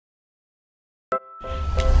You're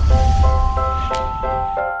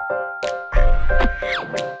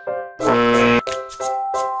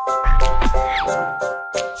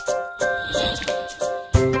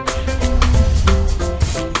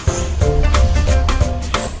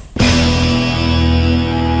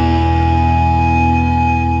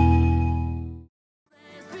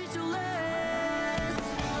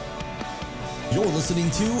listening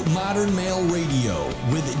to Modern Male Radio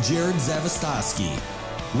with Jerod Zavistoski,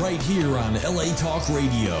 right here on LA Talk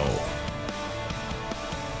Radio.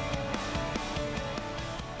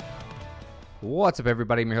 What's up,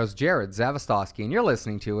 everybody? I'm your host, Jerod Zavistoski, and you're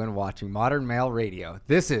listening to and watching Modern Male Radio.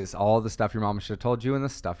 This is all the stuff your mama should have told you and the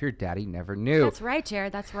stuff your daddy never knew. That's right,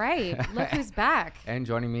 Jerod. That's right. Look who's back. And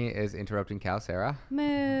joining me is interrupting cow Sarah.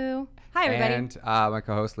 Moo. Hi, everybody. And my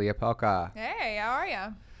co-host, Leah Pelka. Hey, how are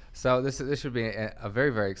you? So this should be a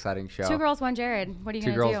very, very exciting show. 2 girls, 1 Jerod. What are you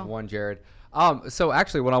going to do? 2 girls, 1 Jerod. So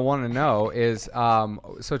actually what I want to know is,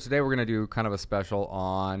 so today we're going to do kind of a special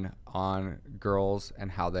on girls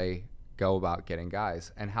and how they go about getting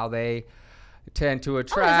guys and how they tend to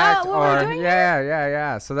attract. Oh, is that what we're doing here?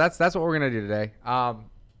 Yeah. So that's what we're going to do today. I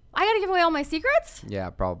got to give away all my secrets? Yeah,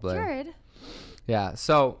 probably. Jerod. Yeah,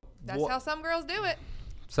 so. That's how some girls do it.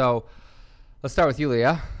 So let's start with you,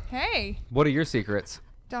 Leah. Hey. What are your secrets?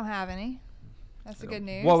 Don't have any. That's the good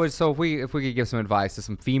news. So if we could give some advice to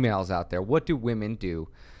some females out there, what do women do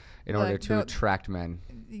in order to attract men?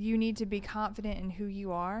 You need to be confident in who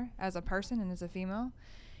you are as a person and as a female.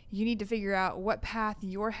 You need to figure out what path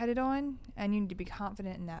you're headed on, and you need to be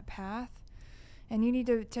confident in that path. And you need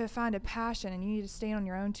to find a passion, and you need to stand on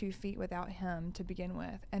your own 2 feet without him to begin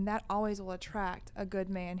with. And that always will attract a good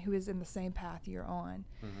man who is in the same path you're on.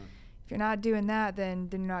 Mm-hmm. If you're not doing that, then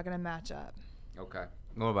you're not going to match up. Okay.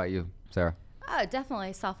 What about you, Sarah?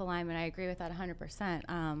 Definitely self-alignment. I agree with that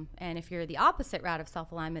 100%. And if you're the opposite route of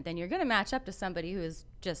self-alignment, then you're going to match up to somebody who is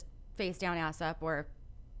just face down, ass up, or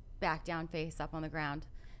back down, face up on the ground.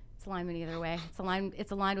 It's alignment either way.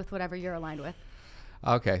 It's aligned with whatever you're aligned with.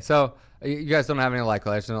 Okay, so you guys don't have any like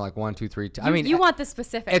 1, 2, 3. I mean, you want the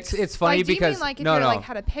specifics. It's funny like, because do you mean like if you're like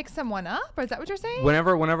how to pick someone up, or is that what you're saying?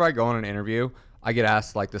 Whenever I go on an interview, I get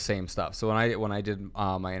asked like the same stuff. So when I did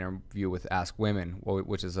my interview with Ask Women,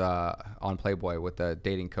 which is on Playboy with the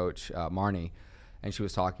dating coach Marnie, and she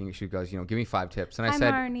was talking, she goes, give me 5 tips, and I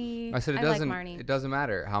said, Marnie. It doesn't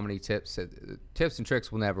matter how many tips. Tips and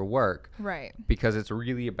tricks will never work, right? Because it's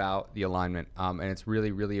really about the alignment, and it's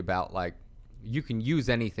really about like. You can use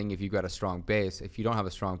anything if you've got a strong base. If you don't have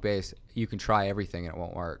a strong base, you can try everything and it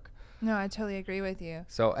won't work. No, I totally agree with you.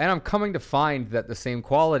 So, and I'm coming to find that the same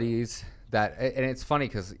qualities that, and it's funny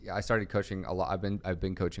because I started coaching a lot. I've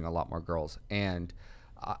been coaching a lot more girls, and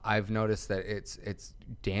I've noticed that it's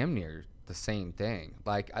damn near the same thing.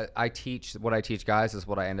 Like I teach what I teach guys is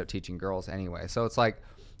what I end up teaching girls anyway. So it's like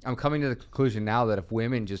I'm coming to the conclusion now that if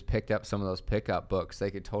women just picked up some of those pickup books,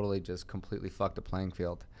 they could totally just completely fuck the playing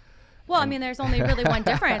field. Well, I mean, there's only really one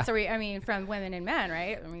difference, from women and men,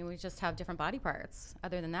 right? I mean, we just have different body parts.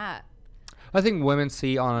 Other than that, I think women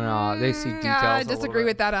see they see details. I disagree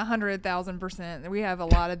with that 100,000%. We have a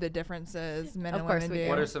lot of the differences men and women do.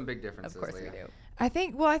 What are some big differences? Of course Leah? we do. I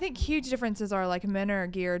think huge differences are like men are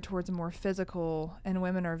geared towards more physical and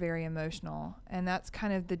women are very emotional, and that's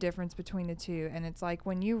kind of the difference between the two. And it's like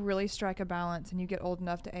when you really strike a balance and you get old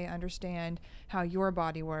enough to understand how your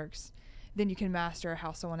body works, then you can master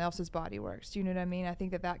how someone else's body works. Do you know what I mean? I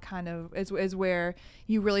think that kind of is where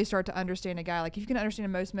you really start to understand a guy. Like if you can understand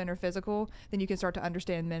most men are physical, then you can start to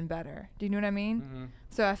understand men better. Do you know what I mean? Mm-hmm.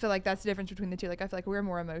 So I feel like that's the difference between the two. Like I feel like we're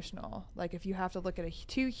more emotional. Like if you have to look at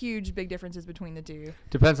 2 huge big differences between the two.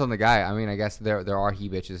 Depends on the guy. I mean, I guess there are he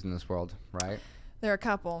bitches in this world, right? There are a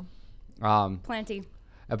couple. Plenty.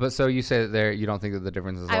 But so you say that you don't think that the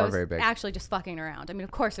differences are very big. I was actually just fucking around. I mean,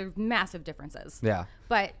 of course, there's massive differences. Yeah.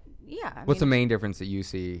 But yeah. What's the main difference that you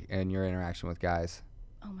see in your interaction with guys?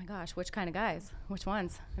 Oh my gosh, which kind of guys? Which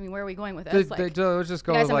ones? I mean, where are we going with this? Let's just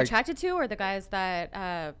go the guys with I'm attracted to, or the guys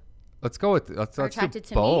that let's go with let's attracted do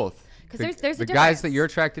to both. Because there's the guys that you're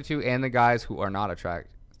attracted to and the guys who are not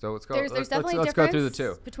attracted. So let's go. There's definitely a let's go through the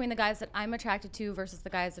two between the guys that I'm attracted to versus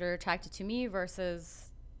the guys that are attracted to me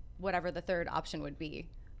versus whatever the third option would be.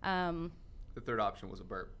 The third option was a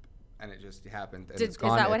burp. And it just happened. And is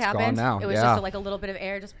that what happened? Gone now. It was just like a little bit of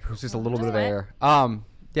air. It was just a little bit of air.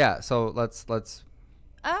 Yeah. So let's.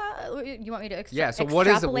 You want me to extrapolate So what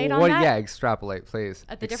is it? On that? Yeah, extrapolate, please.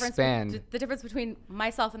 The difference between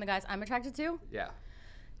myself and the guys I'm attracted to. Yeah.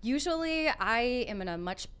 Usually, I am in a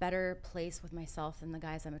much better place with myself than the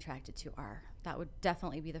guys I'm attracted to are. That would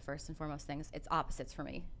definitely be the first and foremost thing. It's opposites for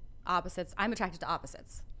me. Opposites. I'm attracted to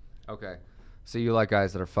opposites. Okay. So you like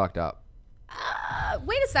guys that are fucked up.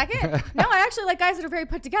 wait a second. No, I actually like guys that are very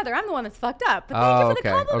put together. I'm the one that's fucked up. But thank you for the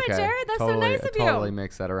compliment, Jerod. That's so nice of you. Totally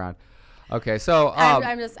makes that around. Okay, so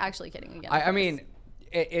I'm just actually kidding again. I mean,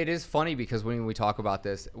 it is funny because when we talk about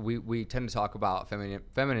this, we tend to talk about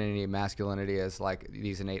femininity and masculinity as like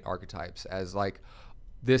these innate archetypes, as like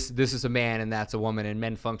this is a man and that's a woman, and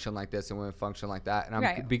men function like this and women function like that.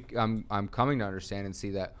 And I'm coming to understand and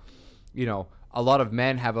see that, you know, a lot of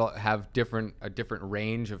men have a different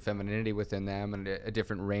range of femininity within them, and a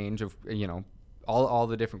different range of, you know, all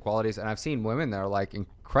the different qualities. And I've seen women that are like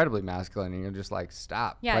incredibly masculine, and you're just like,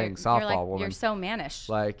 stop playing softball, woman. You're so mannish.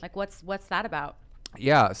 Like what's that about?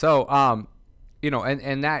 Yeah. So you know,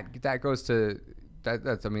 and that goes to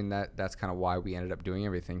that's kind of why we ended up doing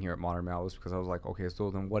everything here at Modern Male, was because I was like, okay,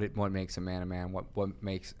 so then what makes a man a man? What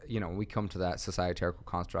makes, you know, we come to that societal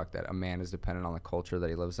construct that a man is dependent on the culture that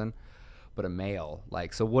he lives in, but a male,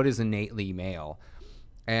 like, so what is innately male?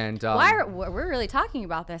 And we're really talking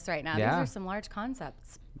about this right now. Yeah. These are some large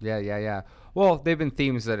concepts. Yeah. Well, they've been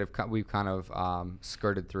themes that we've kind of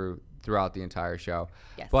skirted throughout the entire show.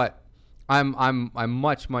 Yes. But I'm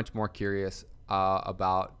much more curious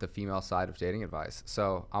about the female side of dating advice.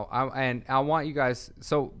 So I want you guys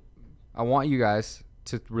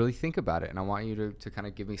to really think about it, and I want you to kind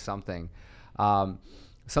of give me something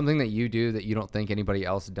that you do that you don't think anybody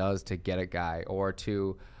else does to get a guy, or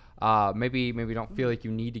to maybe don't feel like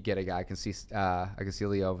you need to get a guy. I can see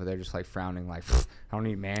Leah over there just like frowning, like, I don't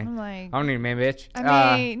need a man. I'm like, I don't need a man, bitch.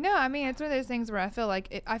 I mean, it's one of those things where I feel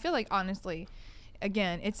like honestly,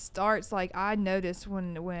 again, it starts like I noticed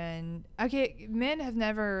when okay, men have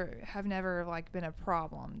never like been a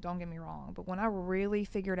problem. Don't get me wrong, but when I really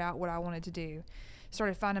figured out what I wanted to do,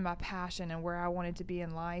 started finding my passion and where I wanted to be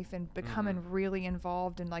in life, and becoming really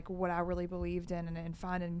involved in like what I really believed in, and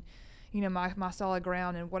finding, you know, my solid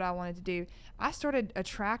ground and what I wanted to do, I started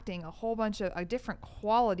attracting a whole bunch of a different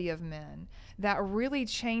quality of men that really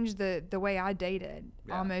changed the way I dated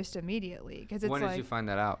almost immediately. Because it's when did you find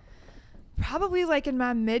that out? Probably like in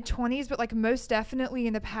my mid-20s, but like most definitely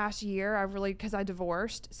in the past year, because I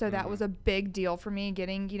divorced. So that was a big deal for me,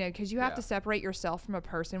 getting, you know, because you have to separate yourself from a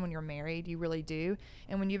person when you're married. You really do.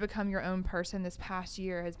 And when you become your own person, this past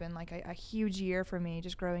year has been like a huge year for me,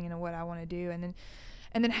 just growing into what I want to do. And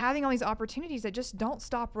then having all these opportunities that just don't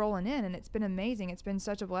stop rolling in. And it's been amazing. It's been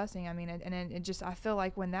such a blessing. I mean, I feel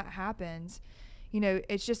like when that happens, you know,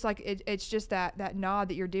 it's just like, it's just that nod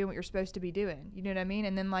that you're doing what you're supposed to be doing. You know what I mean?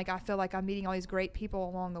 And then like, I feel like I'm meeting all these great people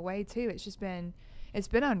along the way too. It's been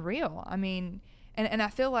unreal. I mean, and I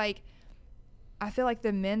feel like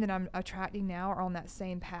the men that I'm attracting now are on that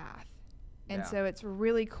same path. And so it's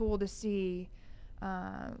really cool to see.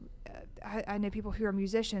 I know people who are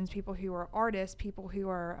musicians, people who are artists, people who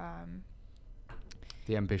are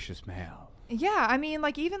the ambitious male. Yeah, I mean,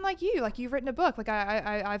 like, even like you, like, you've written a book. Like,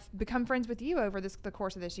 I've become friends with you over the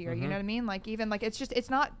course of this year. You know what I mean? Like, even like, it's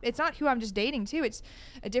not who I'm just dating too. It's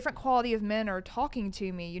a different quality of men are talking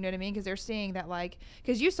to me. You know what I mean? Because they're seeing that, like,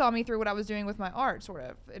 because you saw me through what I was doing with my art, sort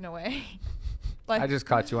of, in a way. Like, I just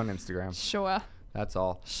caught you on Instagram. Sure. That's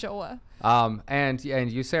all. Sure. And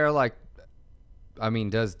you, Sarah, like, I mean,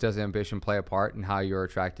 does ambition play a part in how you're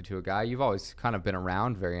attracted to a guy? You've always kind of been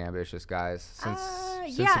around very ambitious guys since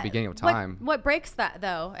the beginning of time. What breaks that,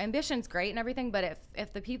 though? Ambition's great and everything, but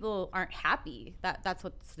if the people aren't happy, that's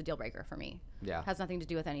what's the deal breaker for me. Yeah. It has nothing to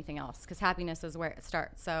do with anything else, because happiness is where it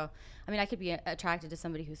starts. So, I mean, I could be attracted to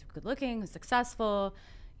somebody who's good looking, who's successful.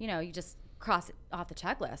 You know, you just cross it off the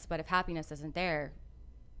checklist. But if happiness isn't there,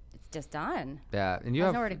 it's just done. Yeah, and you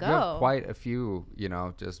have quite a few, you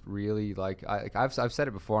know, just really like I've said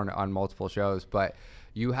it before on multiple shows, but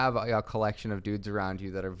you have a collection of dudes around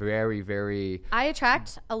you that are very, very. I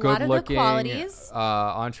attract a lot of the qualities,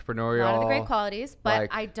 entrepreneurial, a lot of the great qualities, but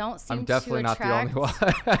like, I don't seem I'm definitely to attract. not the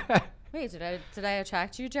only one. Wait, did I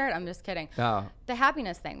attract you, Jerod? I'm just kidding. No. The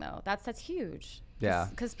happiness thing, though, that's huge. Yeah.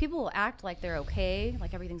 Because people will act like they're okay,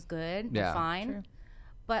 like everything's good, they're fine. True.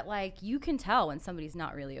 But, like, you can tell when somebody's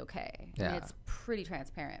not really okay. Yeah. I mean, it's pretty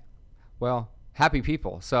transparent. Well, happy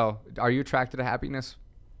people. So, are you attracted to happiness?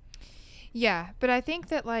 Yeah, but I think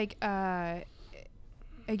that, like,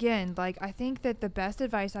 again, like, I think that the best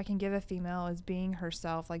advice I can give a female is being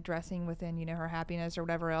herself, like dressing within, you know, her happiness or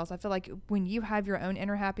whatever else. I feel like when you have your own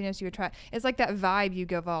inner happiness, you attract, it's like that vibe you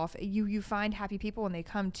give off. You find happy people when they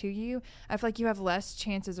come to you. I feel like you have less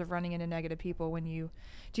chances of running into negative people when you,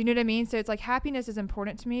 do you know what I mean? So it's like happiness is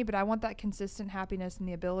important to me, but I want that consistent happiness and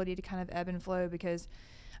the ability to kind of ebb and flow, because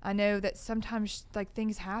I know that sometimes like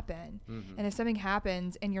things happen, and if something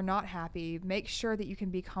happens and you're not happy, make sure that you can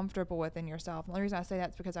be comfortable within yourself. And the reason I say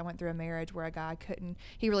that's because I went through a marriage where a guy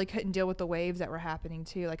really couldn't deal with the waves that were happening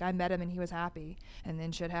too. Like I met him and he was happy, and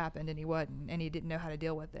then shit happened and he wasn't, and he didn't know how to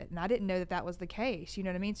deal with it. And I didn't know that that was the case. You know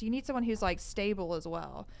what I mean? So you need someone who's like stable as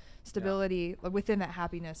well. Stability within that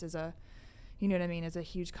happiness is a, you know what I mean, is a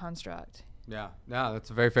huge construct. Yeah, no, that's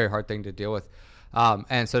a very, very hard thing to deal with.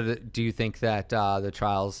 And so do you think that the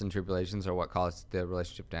trials and tribulations are what caused the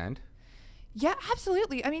relationship to end? Yeah,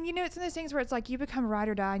 absolutely. I mean, you know, it's one of those things where it's like you become ride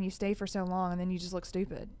or die and you stay for so long and then you just look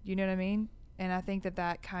stupid. You know what I mean? And I think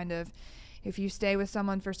that kind of, if you stay with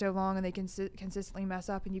someone for so long and they consistently mess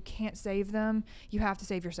up and you can't save them, you have to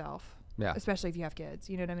save yourself. Yeah. Especially if you have kids,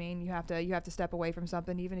 you know what I mean? You have to step away from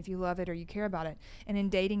something, even if you love it or you care about it. And in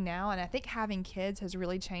dating now, and I think having kids has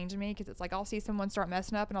really changed me, because it's like I'll see someone start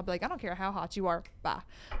messing up and I'll be like, I don't care how hot you are, bye.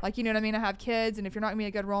 Like, you know what I mean? I have kids, and if you're not gonna be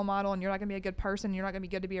a good role model and you're not gonna be a good person, you're not gonna be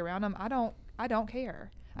good to be around them, I don't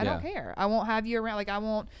care. I don't care. I won't have you around. Like, I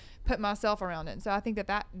won't put myself around it. And so I think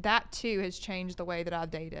that too has changed the way that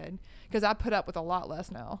I've dated, because I put up with a lot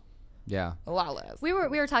less now. Yeah. A lot less. We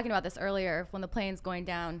were talking about this earlier. When the plane's going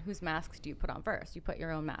down, whose masks do you put on first? You put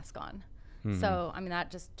your own mask on. So, I mean, that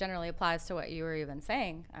just generally applies to what you were even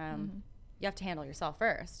saying. You have to handle yourself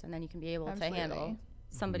first, and then you can be able to handle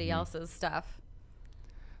somebody else's stuff.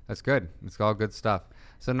 That's good. It's all good stuff.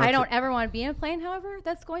 So I don't ever want to be in a plane, however,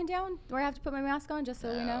 that's going down, where I have to put my mask on, just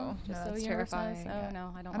so you know. Just so it's you terrifying. know. Oh,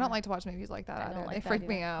 no, I don't like to watch movies like that either. Like they freak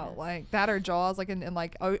me out. Like that or Jaws, like in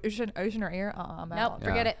like ocean or air. I'm out. Nope,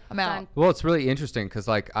 forget it. I'm out. Well, it's really interesting because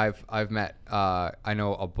like I've met I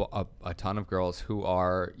know a ton of girls who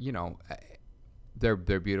are, you know, they're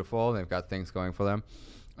beautiful. They've got things going for them.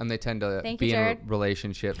 And they tend to be in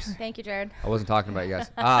relationships. Thank you, Jerod. I wasn't talking about you guys.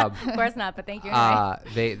 Of course not, but thank you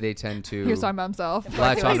anyway. They tend to. He was talking about himself.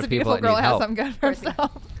 Latch on to people that need help. Has something good for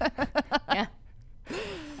herself. Yeah.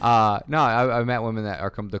 No, I met women that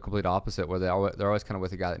are the complete opposite, where they're always kind of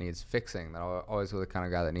with a guy that needs fixing. They're always with the kind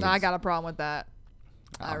of guy that needs. No, I got a problem with that.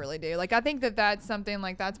 I really do. Like, I think that's something,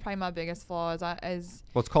 like, that's probably my biggest flaw well,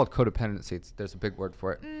 it's called codependency. There's a big word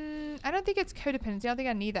for it. I don't think it's codependency. I don't think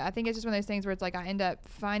I need that. I think it's just one of those things where it's like I end up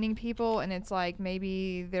finding people, and it's like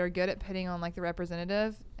maybe they're good at putting on like the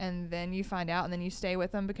representative, and then you find out, and then you stay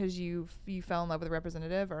with them because you fell in love with the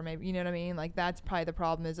representative, or maybe, you know what I mean? Like, that's probably the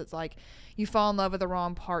problem, is it's like you fall in love with the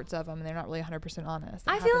wrong parts of them, and they're not really 100% honest.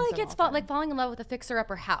 I feel like it's like falling in love with a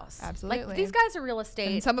fixer-upper house. Absolutely. Like, these guys are real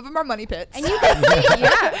estate. And some of them are money pits. And you can see,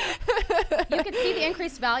 you could see the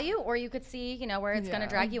increased value, or you could see, you know, where it's going to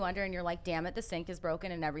drag you under, and you're like, damn it, the sink is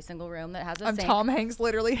broken in every single room that has a sink. Tom Hanks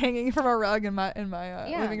literally hanging from a rug in my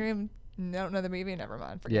living room. Don't know the movie. Never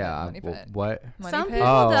mind. Forget it. Money pit. What? Some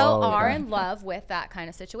people though are in love with that kind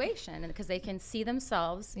of situation, and because they can see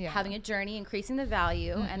themselves having a journey, increasing the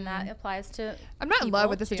value, and that applies to. I'm not in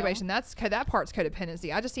love with the situation. That part's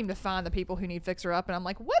codependency. I just seem to find the people who need fixer up, and I'm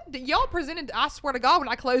like, what? Y'all presented? I swear to God, when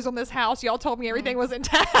I closed on this house, y'all told me everything was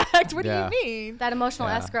intact. What do you mean? That emotional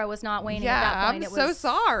escrow was not waning at that point. I'm so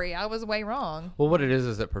sorry. I was way wrong. Well, what it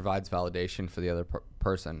is it provides validation for the other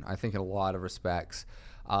person. I think in a lot of respects.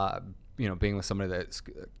 You know, being with somebody that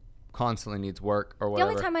constantly needs work or whatever.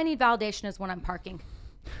 The only time I need validation is when I'm parking.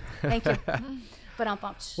 Thank you. But I'm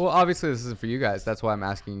pumped. Well, obviously this isn't for you guys. That's why I'm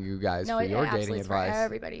asking you guys for your dating advice. For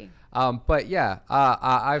everybody. But yeah,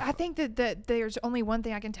 I think that there's only one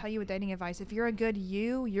thing I can tell you with dating advice. If you're a good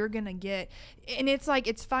you're gonna get, and it's like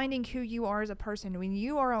it's finding who you are as a person. When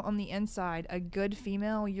you are on the inside a good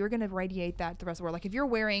female, you're gonna radiate that to the rest of the world. Like if you're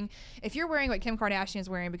wearing what Kim Kardashian is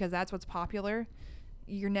wearing because that's what's popular,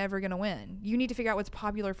 you're never going to win. You need to figure out what's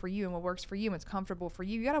popular for you and what works for you and what's comfortable for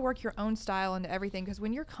you. You got to work your own style into everything, because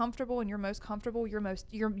when you're comfortable and you're most comfortable,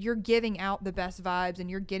 you're giving out the best vibes and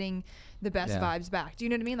you're getting the best vibes back. Do you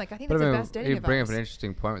know what I mean? Like, I think that's the best dating advice. You bring up an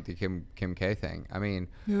interesting point with the Kim K thing. I mean,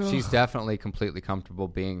 she's definitely completely comfortable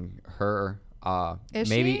being her.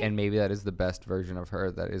 Maybe that is the best version of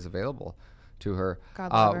her that is available to her,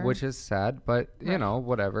 which is sad, but you know,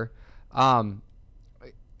 whatever.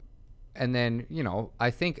 And then, you know,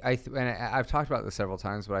 I think and I've talked about this several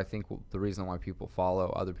times, but I think the reason why people follow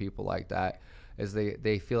other people like that is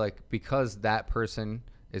they feel like because that person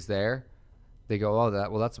is there, they go,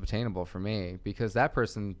 that's obtainable for me, because that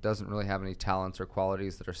person doesn't really have any talents or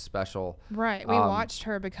qualities that are special. Right. We watched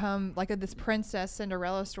her become like this princess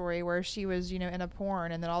Cinderella story where she was, you know, in a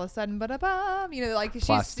porn, and then all of a sudden, you know, like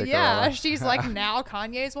she's like now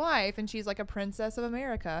Kanye's wife, and she's like a princess of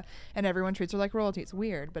America, and everyone treats her like royalty. It's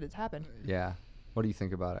weird, but it's happened. Yeah. What do you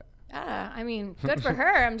think about it? I mean, good for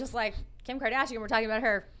her. I'm just like Kim Kardashian. We're talking about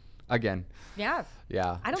her again. Yeah.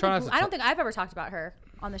 Yeah. I don't think I've ever talked about her.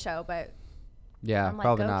 on the show, but Yeah, I'm like,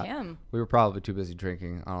 probably go not. Kim. We were probably too busy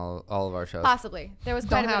drinking on all of our shows. Possibly. There was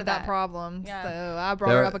quite Don't a bit have of that problem. Yeah. So I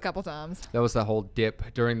brought her up a couple times. That was the whole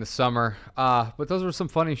dip during the summer. But those were some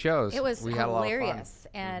funny shows. It was we had a lot of fun. hilarious.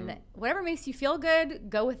 And whatever makes you feel good,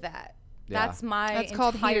 go with that. Yeah. That's my That's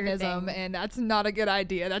called entire hedonism, thing. and that's not a good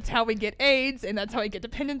idea. That's how we get AIDS, and that's how we get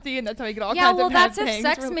dependency, and that's how we get all Yeah, kinds well, of bad that's if things.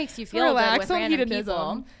 sex makes you feel Relax good with on random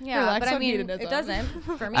hedonism. people. Yeah, Relax but I on mean, hedonism. it doesn't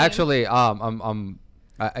for me. Actually,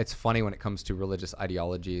 it's funny when it comes to religious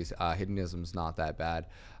ideologies. Hedonism's not that bad.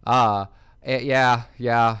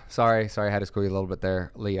 Yeah. Sorry, I had to school you a little bit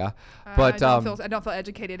there, Leah. But I don't feel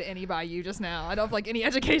educated any by you just now. I don't feel like any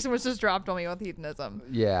education was just dropped on me with hedonism.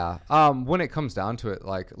 yeah, when it comes down to it,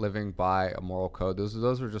 like living by a moral code,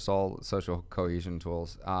 those were just all social cohesion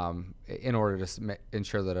tools. In order to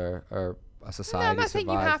ensure that our society No, I'm not saying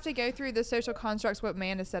you survives. have to go through the social constructs what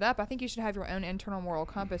man has set up. I think you should have your own internal moral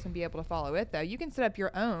compass and be able to follow it, though. You can set up your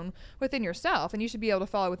own within yourself, and you should be able to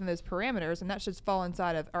follow within those parameters, and that should fall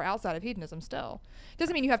inside of or outside of hedonism still.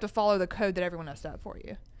 Doesn't mean you have to follow the code that everyone has set up for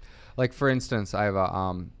you. Like, for instance, I have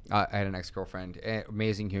I had an ex-girlfriend,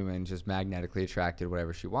 amazing human, just magnetically attracted,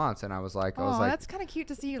 whatever she wants, and I was like, That's kind of cute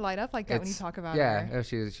to see you light up like that when you talk about her. Yeah,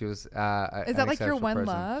 she was. Is that like your one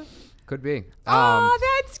love? Could be.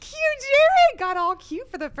 That's cute, Jerod. Got all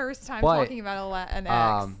cute for the first time But, talking about an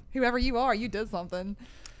ex. Whoever you are, you did something.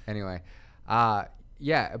 Anyway,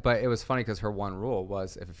 yeah, but it was funny because her one rule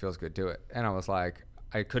was if it feels good, do it. And I was like,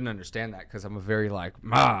 I couldn't understand that because I'm a very like,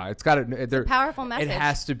 it's got to. It's a powerful message. It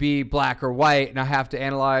has to be black or white, and I have to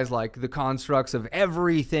analyze like the constructs of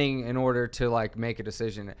everything in order to like make a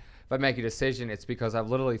decision. If I make a decision, it's because I've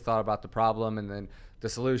literally thought about the problem and then the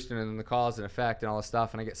solution and then the cause and effect and all this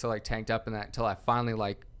stuff, and I get so like tanked up in that until I finally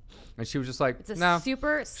like. And she was just like, it's a no.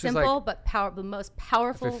 super She's simple like, but the most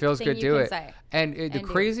powerful if it feels thing good, you do can it. say. And the do.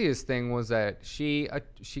 craziest thing was that she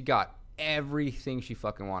got everything she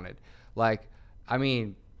fucking wanted. Like, I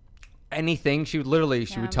mean, anything. She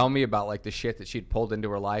would tell me about like the shit that she'd pulled into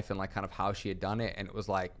her life and like kind of how she had done it. And it was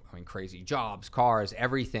like, I mean, crazy jobs, cars,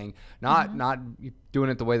 everything. Not doing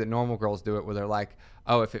it the way that normal girls do it, where they're like,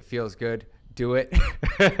 oh, if it feels good, do it.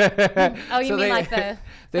 Oh, you mean like the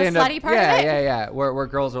slutty part of it? Yeah. Where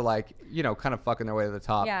girls are like, kind of fucking their way to the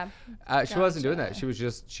top. Yeah. She wasn't doing that. She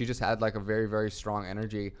just had like a very, very strong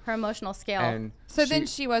energy. Her emotional scale. And So then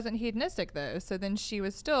she wasn't hedonistic though. So then she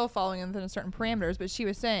was still following within certain parameters, but she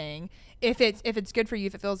was saying if it's good for you,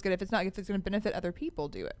 if it feels good, if it's not, if it's going to benefit other people,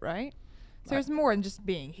 do it, right? So there's more than just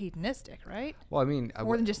being hedonistic, right? Well, I mean,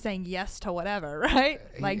 more than just saying yes to whatever, right?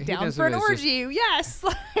 Like down hedonism for an is orgy, yes.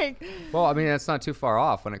 Like, well, I mean, that's not too far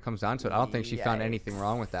off when it comes down to it. I don't think she found anything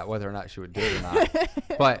wrong with that, whether or not she would do it or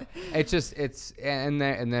not. But and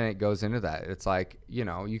then it goes into that. It's like, you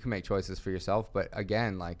can make choices for yourself, but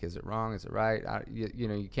again, like, is it wrong? Is it right?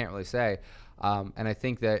 You can't really say. And I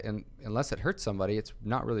think that unless it hurts somebody, it's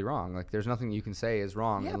not really wrong. Like, there's nothing you can say is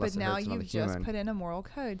wrong unless it hurts another human. Yeah, but now you've just put in a moral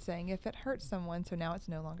code saying if it hurts someone, so now it's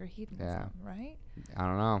no longer hedonism, right? I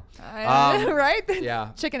don't know. Right?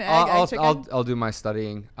 Yeah. Chicken, egg, I'll do my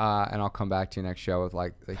studying, and I'll come back to you next show with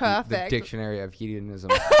like the dictionary of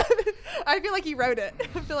hedonism. I feel like you wrote it.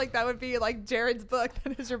 I feel like that would be like Jerod's book.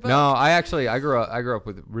 That is your book. No, I grew up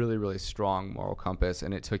with a really, really strong moral compass,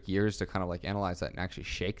 and it took years to kind of like analyze that and actually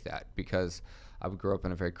shake that, because I grew up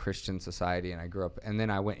in a very Christian society, and then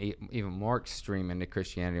I went even more extreme into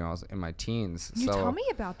Christianity when I was in my teens. You tell me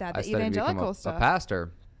about that, the evangelical stuff. A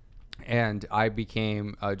pastor, and I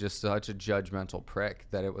became just such a judgmental prick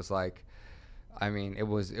that it was like, I mean, it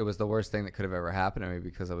was the worst thing that could have ever happened to me,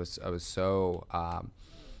 because I was so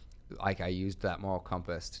like, I used that moral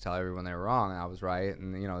compass to tell everyone they were wrong and I was right,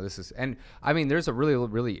 and and I mean, there's a really,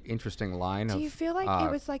 really interesting line. Do you feel like it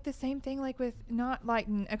was like the same thing, like with not like,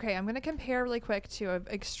 okay, I'm going to compare really quick to an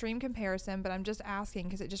extreme comparison, but I'm just asking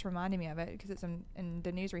because it just reminded me of it, because it's in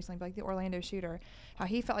the news recently, but like the Orlando shooter, how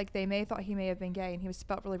he felt like thought he may have been gay, and he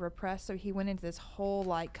felt really repressed, so he went into this whole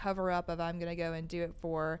like cover up of, I'm going to go and do it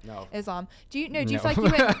for Islam. Do you feel like you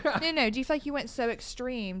went do you feel like you went so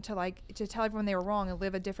extreme to tell everyone they were wrong and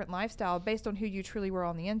live a different lifestyle based on who you truly were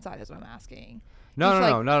on the inside, is what I'm asking?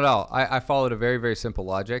 No, not at all. I followed a very, very simple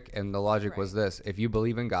logic, and the logic was this: if you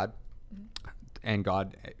believe in God, and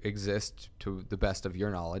God exists to the best of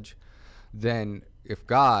your knowledge, then if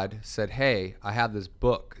God said, hey, I have this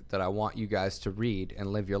book that I want you guys to read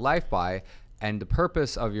and live your life by, and the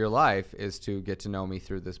purpose of your life is to get to know me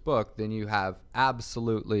through this book, then you have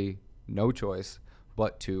absolutely no choice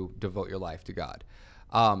but to devote your life to God.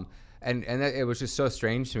 And it was just so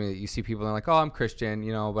strange to me that you see people and like, oh, I'm Christian,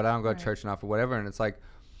 but I don't go to church enough or whatever. And it's like,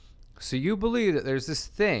 so you believe that there's this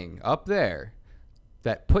thing up there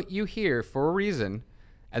that put you here for a reason,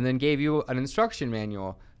 and then gave you an instruction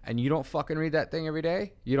manual, and you don't fucking read that thing every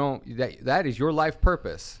day, you don't, that is your life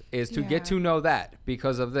purpose, is to get to know that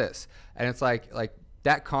because of this. And it's like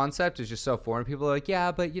that concept is just so foreign. People are like,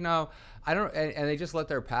 yeah, but you know, I don't, and they just let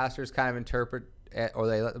their pastors kind of interpret it, or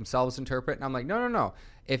they let themselves interpret. And I'm like, no.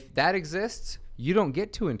 If that exists, you don't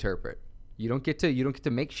get to interpret. You don't get to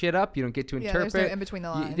make shit up. You don't get to interpret. There's no in between the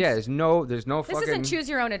lines. There's no This fucking. isn't choose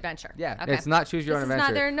your own adventure. Yeah, okay. It's not choose your own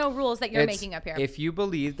adventure. There are no rules that you're making up here. If you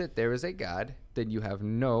believe that there is a God, then you have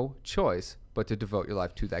no choice but to devote your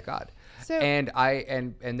life to that God. So,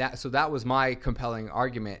 that was my compelling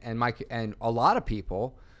argument, and a lot of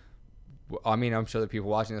people. I mean, I'm sure there are people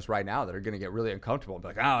watching this right now that are going to get really uncomfortable and be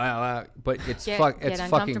like, but it's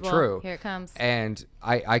fucking true. Here it comes. And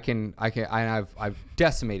I've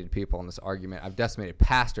decimated people in this argument. I've decimated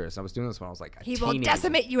pastors. I was doing this when I was like a teenager. He will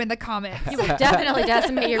decimate you in the comments. He will definitely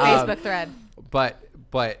decimate your Facebook thread.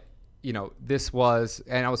 But you know, this was,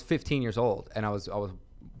 and I was 15 years old, and I was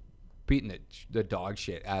beating the dog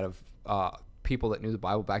shit out of people that knew the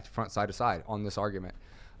Bible back to front, side to side on this argument.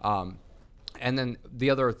 And then the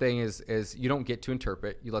other thing is you don't get to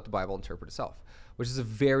interpret. You let the Bible interpret itself, which is a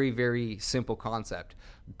very, very simple concept.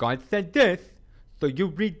 God said this, so you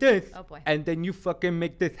read this, and then you fucking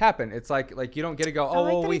make this happen. It's like you don't get to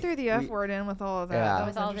go, he threw the F word in with all of that. Yeah. That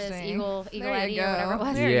was with all this eagle Eddie or whatever it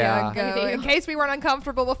was. There you go. In case we weren't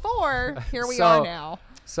uncomfortable before, here we are now.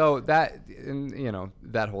 So that, and, you know,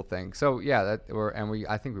 that whole thing. So yeah,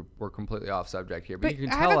 I think we're completely off subject here. But you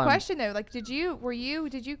can I tell have a question though. Like, because you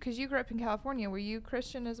grew up in California, were you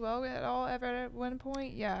Christian as well at all ever at one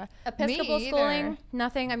point? Yeah. Episcopal schooling,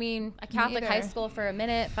 nothing. I mean, a Catholic high school for a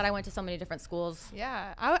minute, but I went to so many different schools.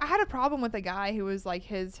 Yeah, I had a problem with a guy who was like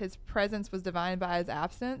his presence was divine by his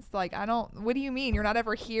absence. Like, what do you mean? You're not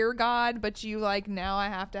ever here, God, but you like now I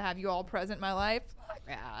have to have you all present in my life.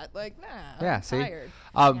 Like, nah. Yeah, I'm see. tired.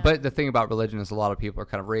 But the thing about religion is a lot of people are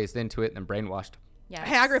kind of raised into it and then brainwashed. Yeah.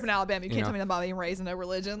 Hey, I grew up in Alabama. You can't tell me about being raised in no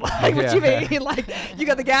religion. Like, what you mean? Like, you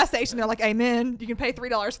go to the gas station, they're like, amen. You can pay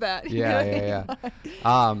 $3 for that. Yeah.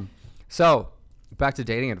 So, back to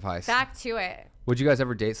dating advice. Back to it. Would you guys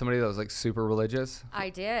ever date somebody that was like super religious? I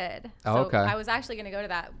did. Oh, so okay. I was actually going to go to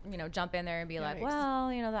that, jump in there and be like, well,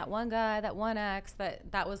 that one guy, that one ex,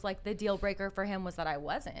 that was like the deal breaker for him was that I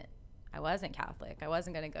wasn't Catholic. I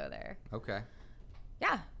wasn't going to go there. Okay.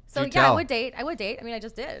 Yeah. So I would date. I mean, I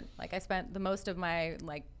just did. Like, I spent the most of my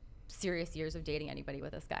like serious years of dating anybody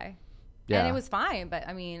with this guy. Yeah. And it was fine. But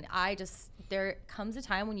I mean, there comes a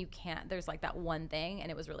time when you can't, there's like that one thing,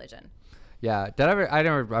 and it was religion. Yeah.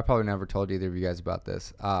 I probably never told either of you guys about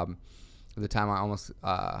this. The time I almost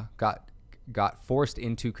got forced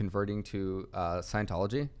into converting to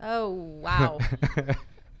Scientology. Oh, wow.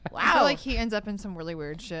 Wow. I feel like he ends up in some really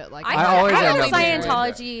weird shit. Like, I always have end a up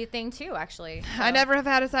Scientology thing too, actually. So. I never have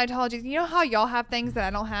had a Scientology. You know how y'all have things that I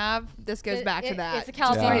don't have? This goes back to that. It's a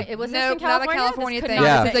California. Yeah. It was not a California thing.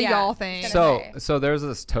 Yeah. This is a y'all thing. So there's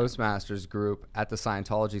this Toastmasters group at the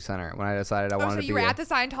Scientology Center when I decided I wanted to be. So you were at the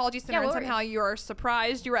Scientology Center and somehow you were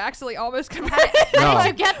surprised you were actually almost converted. How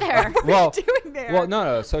did you get there? What were you doing there? Well,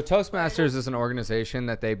 no. So Toastmasters is an organization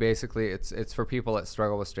that they basically it's for people that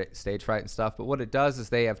struggle with stage fright and stuff. But what it does is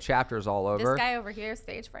they have chapters all over. This guy over here,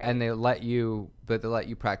 stage fright. And they let you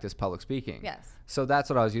practice public speaking. Yes. So that's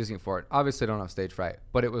what I was using it for. Obviously, I don't have stage fright,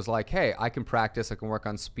 but it was like, hey, I can practice. I can work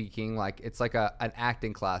on speaking. Like, it's like an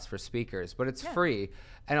acting class for speakers, but it's free.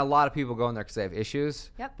 And a lot of people go in there because they have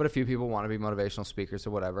issues. Yep. But a few people want to be motivational speakers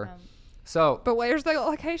or whatever. But where's the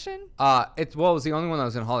location? It was the only one that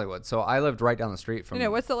was in Hollywood. So I lived right down the street from.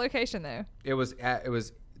 What's the location though? It was.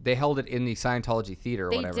 They held it in the Scientology theater or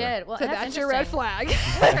whatever. They did. Well, so that's your red flag.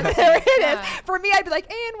 There it is. For me, I'd be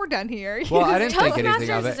like, and we're done here. Well, I didn't think anything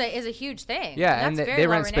of it. Toastmasters is a huge thing. Yeah, and they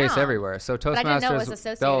rent space everywhere. So Toastmasters. But I didn't know it was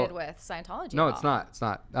associated with Scientology. No, it's not. It's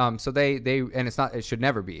not. So they and it's not. It should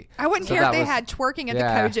never be. I wouldn't care if they had twerking at the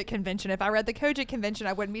Kojic convention. If I read the Kojic convention,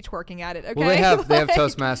 I wouldn't be twerking at it. Okay. Well, they have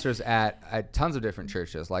Toastmasters at tons of different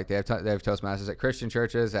churches. Like they have Toastmasters at Christian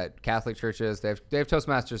churches, at Catholic churches. They have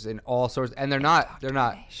Toastmasters in all sorts, and they're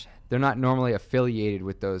not normally affiliated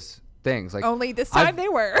with those things. Like only this time they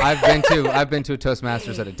were. I've been to a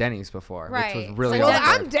Toastmasters at a Denny's before, which was really awkward.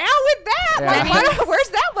 I'm down with that. Yeah. Like, where's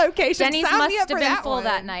that location? Denny's must have been full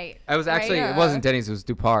that night. It was actually it wasn't Denny's, it was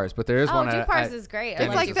Dupar's, but there is one. Dupar's is great.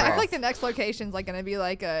 It's like I feel like the next location's like gonna be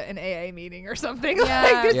like an AA meeting or something. Yeah.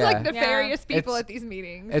 Like there's like nefarious people at these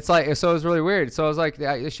meetings. It's like so it was really weird. So I was like,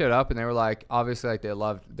 they showed up and they were like, obviously like they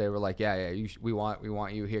were like, we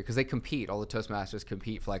want you here because they compete. All the Toastmasters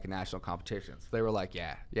compete for like a national competition. So they were like,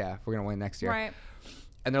 yeah, we're gonna win next year. Right.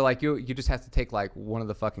 and they're like, you just have to take like one of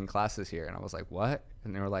the fucking classes here. And I was like, what?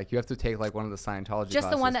 And they were like, you have to take like one of the Scientology Just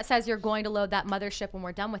classes. the one that says you're going to load that mothership when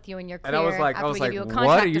we're done with you and you're clear. And I was like, after we give you a what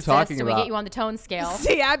contract are you assist talking and about? we get you on the tone scale.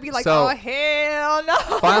 See, I'd be like, So- oh hell no.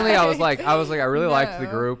 Finally, I was like, I really liked the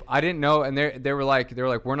No. group. I didn't know, and they were like,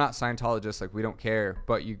 we're not Scientologists, like we don't care,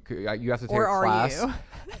 but you have to take Or a are class. you?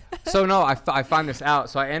 So no, I find this out.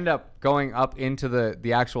 So I end up going up into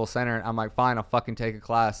the actual center, and I'm like, fine, I'll fucking take a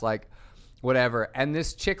class, like whatever. And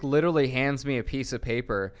this chick literally hands me a piece of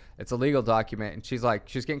paper. It's a legal document, and she's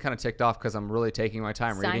getting kind of ticked off because I'm really taking my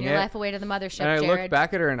time Sign reading your it. life away to the mothership, And I Jerod. looked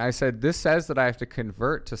back at her and I said, this says that I have to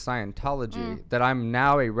convert to Scientology, that I'm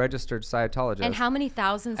now a registered Scientologist. And how many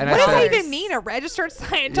thousands And of I What does said- that dollars? even mean? A registered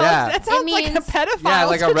Scientologist? Yeah. That sounds like a means- pedophile. Yeah,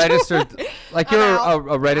 like a situation. registered, like I'm you're out.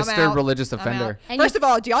 a registered I'm out. religious I'm out. offender. And First you- of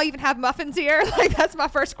all, do y'all even have muffins here? Like, that's my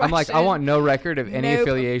first question. I'm like, I want no record of any Nope.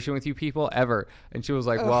 affiliation with you people ever. And she was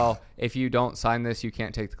like, well, if you don't sign this, you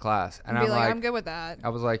can't take the class. And Be I'm like, like, I'm good with that. I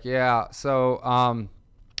was like, yeah. So,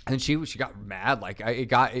 and she got mad. Like,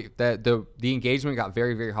 the engagement got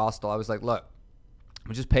very, very hostile. I was like, look,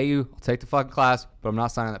 I'll just pay you. I'll take the fucking class, but I'm not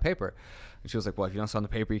signing that paper. And she was like, well, if you don't sign the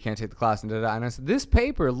paper, you can't take the class. And I said, this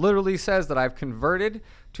paper literally says that I've converted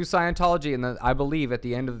to Scientology and that I believe at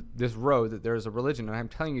the end of this road that there is a religion. And I'm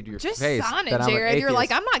telling you to your Just face sign it, that I'm an Jared. You're like,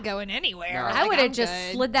 atheist. I'm not going anywhere. No. Like, I would have I'm just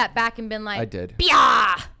good. slid that back and been like, I did.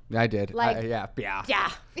 "Bia!" I did. Like- yeah.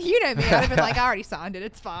 Yeah. You know me. I'd have been like, I already signed it.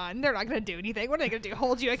 It's fine. They're not going to do anything. What are they going to do?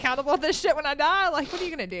 Hold you accountable for this shit when I die? Like, what are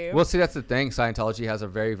you going to do? Well, see, that's the thing. Scientology has a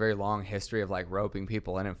very, very long history of like roping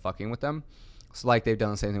people in and fucking with them. So like they've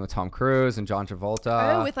done the same thing with Tom Cruise and John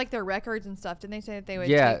Travolta. with like their records and stuff. Didn't they say that they would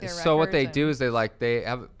Yeah. take their So what they records do and- is they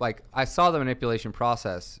have like I saw the manipulation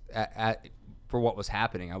process for what was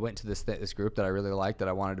happening. I went to this group that I really liked that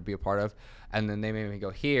I wanted to be a part of, and then they made me go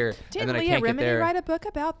here, Didn't and then I Leah can't get Remini there. write a book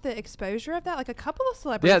about the exposure of that? Like a couple of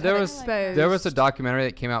celebrities. Yeah, have there been was exposed. there was a documentary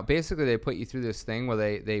that came out. Basically, they put you through this thing where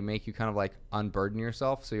they make you kind of like unburden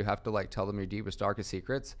yourself, so you have to like tell them your deepest, darkest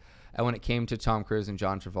secrets. And when it came to Tom Cruise and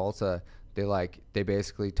John Travolta, they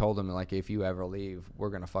basically told them like, if you ever leave, we're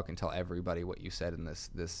gonna fucking tell everybody what you said in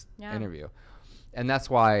this Yeah. interview. And that's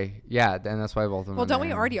why, and that's why both of them. Well, are don't we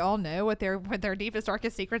married. already all know what their deepest,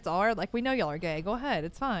 darkest secrets are? Like, we know y'all are gay. Go ahead.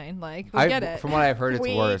 It's fine. Like, we get it. From what I've heard, it's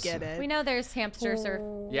we worse. get it. We know there's hamsters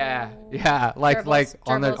or Yeah, like gerbils,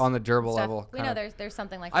 on the gerbils gerbil stuff. level. We kinda. know there's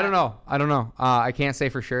something like that. I don't know. I can't say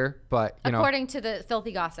for sure, but you know, According to the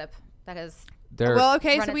filthy gossip that is. they're Well,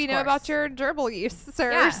 okay, run so its we know course. about your gerbil use,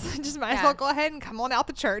 sir. Yeah. Just might as Yeah. well go ahead and come on out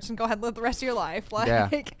the church and go ahead and live the rest of your life. Like, Yeah.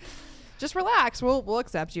 just relax. We'll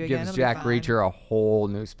accept you again. gives It'll be Jack fine. Reacher a whole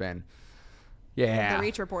new spin. Yeah. The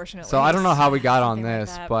Reacher portion. At So I don't know least. how we got on Something like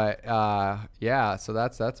this, that. but yeah. So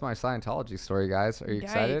that's my Scientology story, guys. Are you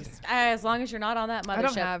excited? Yikes. As long as you're not on that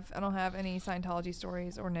mothership. I don't have any Scientology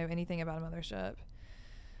stories or know anything about a mothership.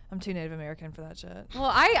 I'm too Native American for that shit.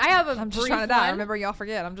 Well, I have a I'm just brief trying to die. one. Remember, y'all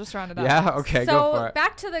forget. I'm just trying to die. Yeah. Okay. go for So it.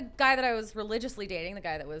 back to the guy that I was religiously dating, the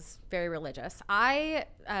guy that was very religious. I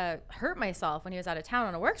hurt myself when he was out of town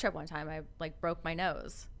on a work trip one time. I like broke my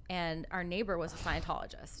nose, and our neighbor was a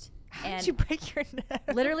Scientologist. How And did you break your neck?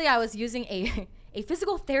 literally, I was using a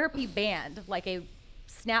physical therapy band, like a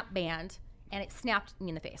snap band, and it snapped me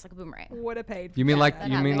in the face like a boomerang. Would have paid. You mean Yeah, like that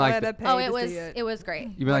you mean happened. like Would the- have paid Oh, to see it was great.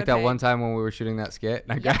 you mean like that Would've one paid. time when we were shooting that skit?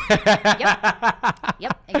 And I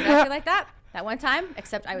Yep, exactly like that. That one time,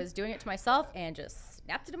 except I was doing it to myself and just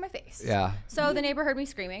snapped it in my face. Yeah. So the neighbor heard me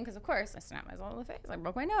screaming because, of course, I snapped myself in the face. I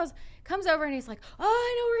broke my nose. Comes over and he's like, "Oh,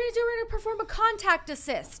 I know what we're gonna do. We're gonna perform a contact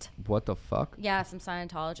assist." What the fuck? Yeah, some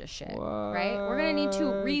Scientologist shit, right? We're gonna need to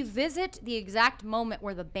revisit the exact moment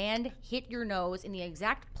where the band hit your nose in the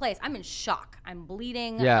exact place. I'm in shock. I'm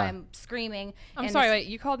bleeding. Yeah. I'm screaming. I'm and sorry. this- Wait,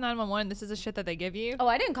 you called 911. This is the shit that they give you. Oh,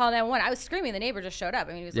 I didn't call 911. I was screaming. The neighbor just showed up. I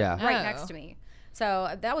mean, he was like, Yeah. right Oh. next to me.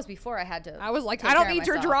 So that was before I had to. I was like, take I don't care of need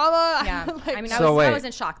your myself. drama. Yeah, Like, I mean, So I wait, was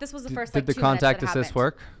in shock. This was the first Did like the 2 minutes that contact it assist happened.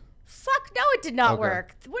 work? Fuck no, it did not Okay.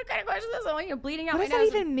 work. What kind of question is this? I'm bleeding out what my does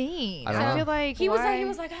that nose. even mean? I don't know. feel like He was why-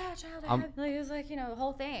 like, ah, child, he was like, the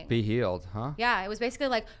whole thing. Be healed, huh? Yeah, it was basically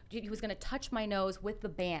like he was gonna touch my nose with the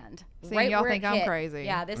band. See, right y'all where it think I'm hit. crazy.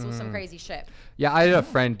 Yeah, this was Mm. some crazy shit. Yeah, I had a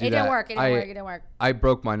friend do It that. didn't work. It didn't work. I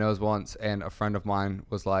broke my nose once, and a friend of mine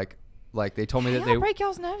was like they told me that Y'all they. break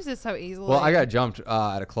y'all's noses so easily. Well, I got jumped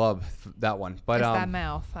at a club that one, but It's that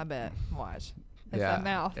mouth. I bet. Watch. It's Yeah, that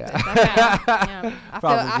mouth. yeah. It's that mouth. Yeah.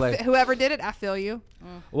 Probably. Whoever did it, I feel you.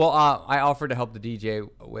 Well, I offered to help the DJ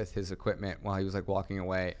with his equipment while he was like walking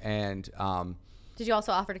away, and Did you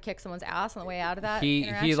also offer to kick someone's ass on the way out of that? he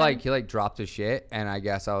interaction? like dropped his shit, and I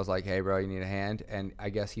guess I was like, hey bro, you need a hand, and I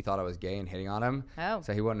guess he thought I was gay and hitting on him. Oh.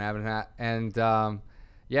 So he wasn't having that, and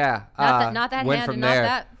Yeah. Not that went hand from and there. not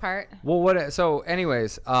that part. Well, so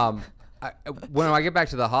anyways, when I get back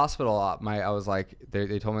to the hospital, I was like,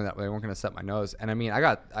 they told me that they weren't going to set my nose. And I mean, I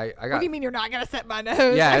got. What do you mean you're not going to set my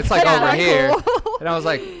nose? Yeah, it's like over here. Cool. And I was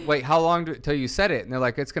like, wait, how long till you set it? And they're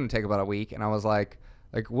like, it's going to take about a week. And I was like,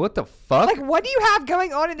 what the fuck? Like, what do you have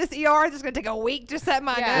going on in this ER? It's going to take a week to set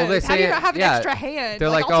my nose. Well, they say How do you not have an extra hand? They're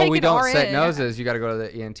like, I'll oh, we take an don't set RN. noses. You got to go to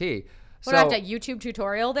the ENT. What, do I have to YouTube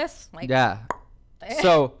tutorial this? Like, yeah.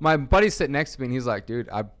 So my buddy's sitting next to me, and he's like, dude,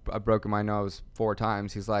 I've broken my nose 4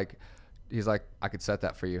 times. He's like, I could set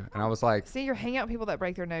that for you. And I was like, see, you're hanging out with people that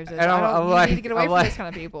break their noses. And I'm like, you need to get away from those kind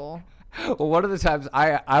of people. Well, one of the times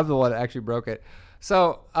I'm the one that actually broke it.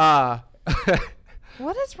 So,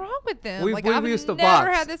 what is wrong with them? we I've used to never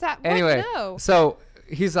box. had this happen. Anyway, No. so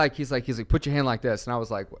he's like, put your hand like this, and I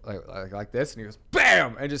was like this, and he goes,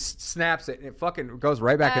 bam, and just snaps it, and it fucking goes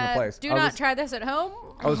right back into place. Do not try this at home.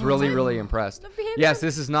 I was really impressed. The behavior- Yes,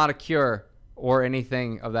 this is not a cure or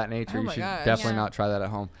anything of that nature. Oh You my should gosh. definitely Yeah. not try that at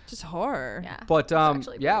home. Just horror. Yeah. But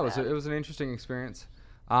actually yeah, it pretty bad. was an interesting experience.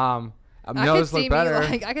 I could Nose see looked better.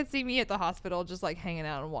 I could see me at the hospital just like hanging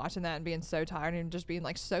out and watching that and being so tired and just being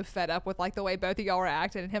like so fed up with like the way both of y'all were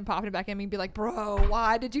acting and him popping back at me and be like, bro,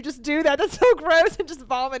 why did you just do that? That's so gross, and just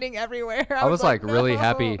vomiting everywhere. I was like really no.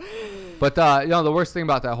 happy. But the worst thing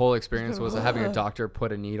about that whole experience was having a doctor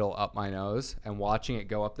put a needle up my nose and watching it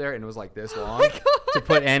go up there, and it was like this long to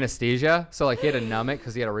put anesthesia. So like he had to numb it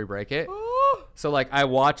because he had to re-break it. So like I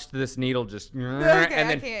watched this needle just and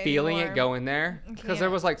then can't feeling anymore. it go in there because there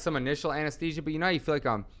was like some initial anesthesia, but you know how you feel like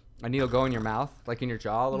a needle go in your mouth, like in your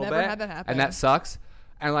jaw a little Never bit, had that happen. and that sucks.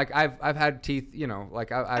 And like I've had teeth, you know,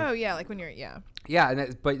 like I've Oh yeah, like when you're yeah,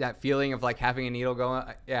 and but that feeling of like having a needle going,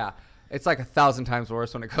 yeah. It's like 1,000 times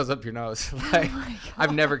worse when it goes up your nose. Like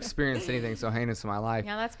I've never experienced anything so heinous in my life.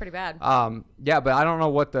 Yeah, that's pretty bad. Yeah, but I don't know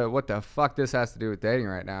what the fuck this has to do with dating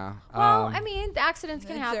right now. Well, I mean, the accidents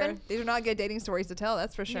can happen. These are not good dating stories to tell,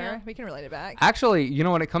 that's for sure. Yeah. We can relate it back. Actually, you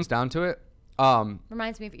know when it comes down to it,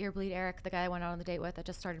 Reminds me of ear bleed Eric, the guy I went out on the date with that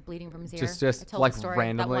just started bleeding from his ear. Just I told like the story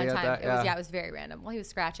randomly that at one time. that, It was very random. Well, he was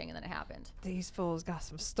scratching and then it happened. These fools got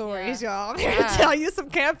some stories, Yeah. y'all. I'm here to tell you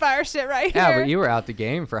some campfire shit right yeah, here. but you were out the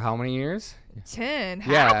game for how many years? 10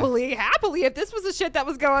 Yeah. happily if this was the shit that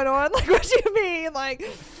was going on, like what you mean, like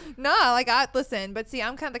nah, like I listen, but see,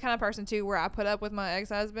 I'm kind of the kind of person too where I put up with my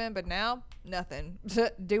ex-husband, but now nothing.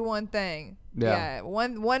 Do one thing. Yeah.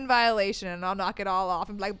 One violation and I'll knock it all off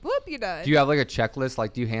and be like, bloop, you done. Do you have like a checklist?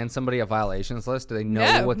 Like, do you hand somebody a violations list? Do they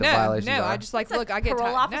know what the violations no, are? I just like, It's look, I get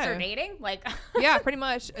parole tired. officer No. dating, like Yeah, pretty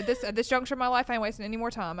much. At this juncture of my life, I ain't wasting any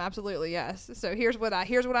more time. Absolutely, yes. So here's what I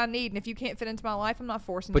need, and if you can't fit into my life, I'm not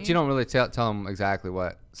forcing you. But you don't really tell them exactly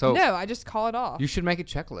what. So No, I just call it off. you should make a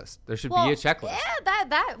checklist. There should well, be a checklist. Yeah,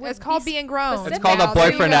 that would It's called be being grown. It's specific. called a Now, there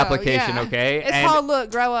you boyfriend go, application, yeah. okay? It's And- called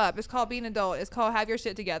look, grow up. It's called being an adult. It's called have your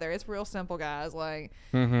shit together. It's real simple, guys. Like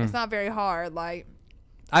it's not very hard. Like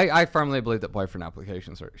I firmly believe that boyfriend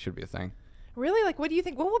applications should be a thing. really, like what do you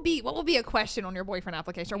think? What would be a question on your boyfriend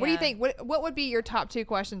application? Or what do you Yeah. think? What would be your top 2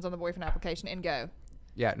 questions on the boyfriend application? And go.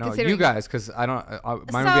 Yeah, no, Considering- you guys, because I don't.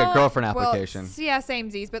 Mine would be a girlfriend application. Well, yeah,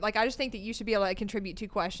 samesies. But like, I just think that you should be able to contribute 2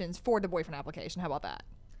 questions for the boyfriend application. How about that?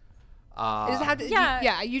 Does it have to,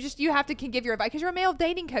 Yeah. You have to give your advice because you're a male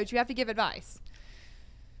dating coach. You have to give advice.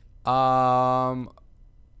 I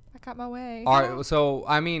got my way. All right, so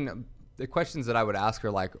I mean, the questions that I would ask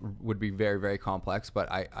her like would be very, very complex, but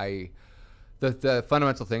the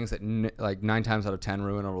fundamental things that like 9 times out of 10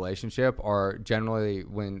 ruin a relationship are generally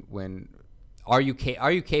when are you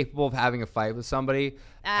capable of having a fight with somebody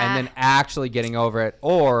and then actually getting over it,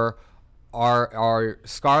 or are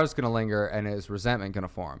scars going to linger and is resentment going to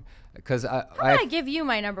form? Because I'm gonna give you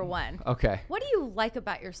my number 1. Okay. What do you like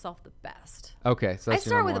about yourself the best? Okay, so I that's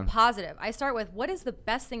your start number with one. a positive. I start with what is the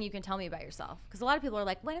best thing you can tell me about yourself? Because a lot of people are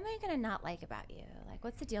like, what am I gonna not like about you? Like,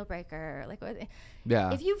 what's the deal breaker? Like, what?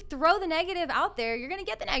 Yeah. If you throw the negative out there, you're gonna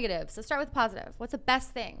get the negative. So start with positive. What's the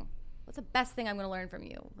best thing? What's the best thing I'm gonna learn from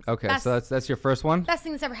you? What's the Okay, best, so that's your first one. best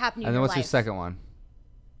thing that's ever happened to you. And in then your what's your life? second one?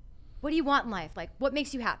 What do you want in life? Like, what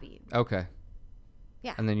makes you happy? Okay.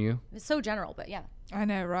 Yeah. And then you? It's so general, but yeah. I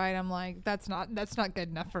know, right? I'm like, that's not good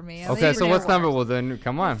enough for me. I Okay, need so to what's know number? more. Well, then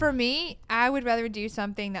come on. For me, I would rather do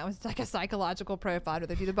something that was like a psychological profile. I'd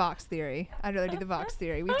rather do the box theory. I'd rather do the box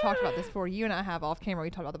theory. We've talked about this before. You and I have off camera. We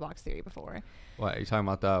talked about the box theory before. What are you talking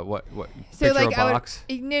about? The what? So Picture like a box?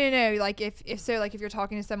 no. Like if you're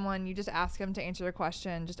talking to someone, you just ask them to answer their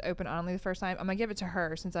question, just open honestly the first time. I'm gonna give it to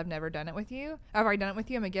her since I've never done it with you. I've already done it with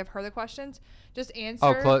you. I'm gonna give her the questions. Just answer.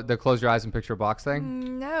 Oh, the close your eyes and picture a box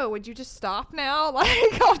thing. No, would you just stop now?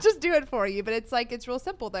 Like, I'll just do it for you. But it's like, it's real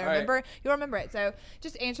simple though. Right. Remember, you'll remember it. So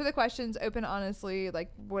just answer the questions open, honestly,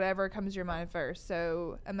 like whatever comes to your mind first.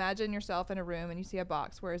 So imagine yourself in a room and you see a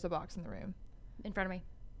box. Where is the box in the room? In front of me.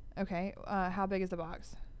 Okay. How big is the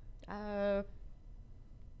box?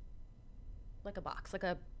 Like a box, like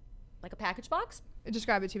a package box.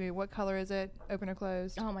 Describe it to me. What color is it? Open or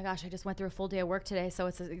closed? Oh my gosh, I just went through a full day of work today, so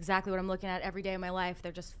it's exactly what I'm looking at every day of my life.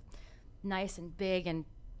 They're just nice and big, and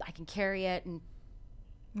I can carry it. And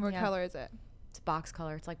What color is it? it's box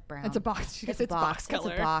color. It's like brown. It's a box. It's a box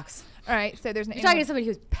color. It's a box. All right. So there's an You're talking to somebody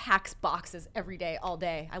who packs boxes every day, all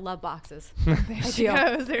day. I love boxes. There I she do.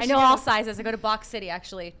 goes. There I she know all goes. sizes. I go to Box City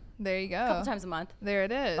actually There you go. a couple times a month. There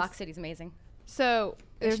it is. Box City's amazing. So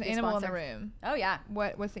there's should an be a animal in the sponsor. room. Oh yeah.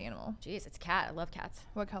 What's the animal? Jeez, it's a cat. I love cats.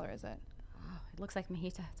 What color is it? Oh, it looks like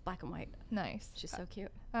Mahita. It's black and white. Nice. She's so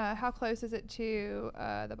cute. How close is it to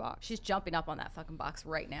the box? She's jumping up on that fucking box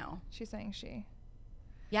right now. She's saying she.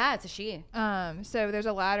 Yeah, it's a she. So there's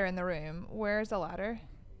a ladder in the room. Where's the ladder?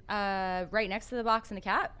 Right next to the box and the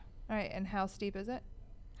cat. All right. And how steep is it?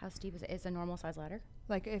 How steep is it? It's a normal size ladder.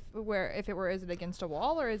 Like is it against a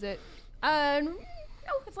wall or is it?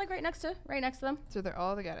 No, it's like right next to them. So they're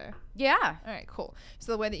all together. Yeah. All right, cool.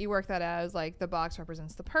 So the way that you work that out is like the box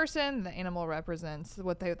represents the person, the animal represents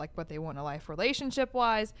what they want in a life relationship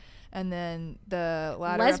wise, and then the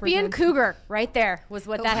ladder Lesbian represents- cougar right there was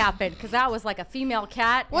what that happened, because that was like a female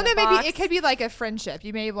cat. Well, in no, a maybe box. it could be like a friendship.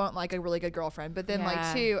 You may want like a really good girlfriend, but then like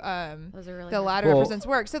Yeah. too, Those are really the good. ladder Well, represents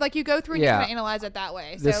work. So like you go through and yeah. you kind of analyze it that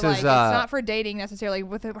way. So This like is, it's not for dating necessarily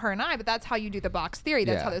with her and I, but that's how you do the box theory.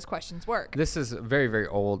 That's Yeah. how those questions work. This is very, very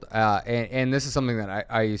old, and this is something that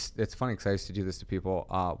I used. It's funny because I used to do this to people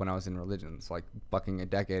when I was in religions, like fucking a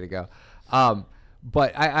decade ago.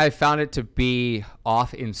 But I found it to be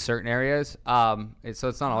off in certain areas. So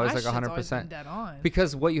it's not always like 100%. Dead on.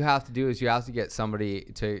 Because what you have to do is you have to get somebody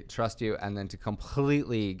to trust you, and then to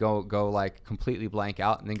completely go like completely blank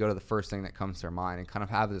out, and then go to the first thing that comes to their mind, and kind of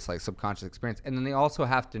have this like subconscious experience. And then they also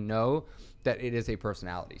have to know that it is a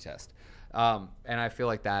personality test. And I feel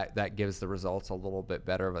like that gives the results a little bit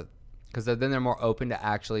better of a, because then they're more open to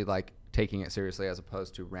actually like taking it seriously, as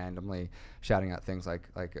opposed to randomly shouting out things like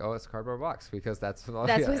oh, it's a cardboard box, because that's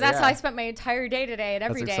That's how I spent my entire day today and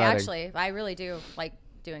every That's day. exciting. Actually, I really do like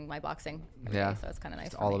doing my boxing. every Yeah. day, so it's kind of nice.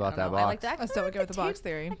 It's for all me. about I don't that know. I like box. that. I still would go with the box tape-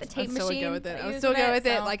 theory. Like the I'd tape still machine. go with it. that I'll you still use go in with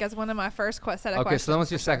it, so- like as one of my first set of Okay, questions. so then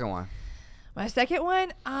what's your for sure. second one? My second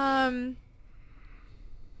one,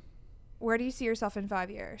 where do you see yourself in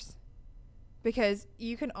 5 years? Because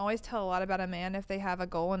you can always tell a lot about a man if they have a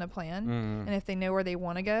goal and a plan, Mm. and if they know where they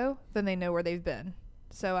want to go, then they know where they've been.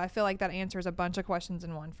 So I feel like that answers a bunch of questions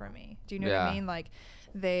in one for me. Do you know what I Yeah. mean? Like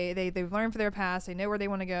they've learned from their past, they know where they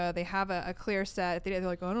want to go, they have a clear set. If they're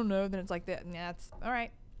like, I don't know, then it's like that. Yeah, it's all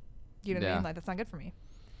right. You know what I Yeah. mean? Like that's not good for me.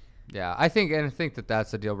 Yeah, I think that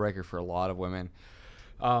that's a deal breaker for a lot of women.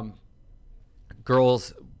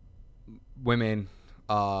 Girls, women,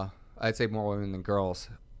 I'd say more women than girls.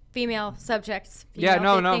 Female subjects. Yeah,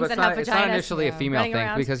 female no, things but that have it's not vaginas initially a female running thing,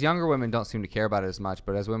 around. because younger women don't seem to care about it as much.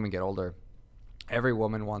 But as women get older, every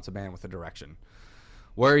woman wants a man with a direction.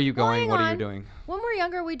 Where are you Well, going? hang What are you on. doing? When we're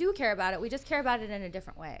younger, we do care about it. We just care about it in a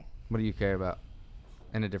different way. What do you care about?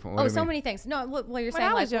 In a different way. Oh, so many things. No, well, you're When saying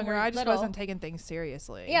I like was when younger, we're I just little- wasn't taking things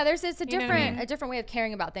seriously. Yeah, it's a You know what I different mean? a different way of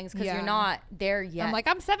caring about things, because Yeah. you're not there yet. I'm like,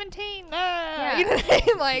 I'm 17. Yeah. You know what I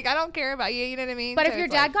mean? Like, I don't care about you. You know what I mean? but So if your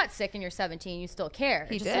it's dad like, got sick and you're 17, you still care.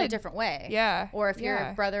 He just in a did. different way. Yeah. Or if Yeah.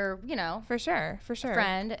 your brother, for sure.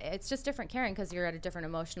 friend, it's just different caring, because you're at a different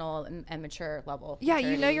emotional and mature level. Yeah, you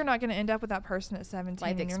know maturity. you're not going to end up with that person at 17,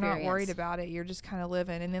 Life and you're not worried experience. about it. You're just kind of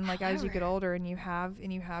living, and then like as you get However- older, and you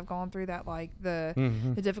have gone through that, like the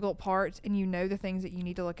Mm-hmm. the difficult parts, and you know the things that you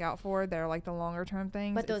need to look out for. They're like the longer term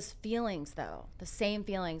things. But It's- those feelings, though, the same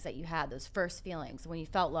feelings that you had, those first feelings when you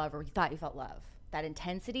felt love or you thought you felt love, that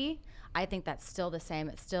intensity, I think that's still the same.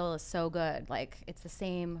 It still is so good. Like, it's the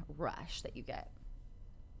same rush that you get.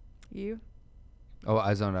 you. Oh,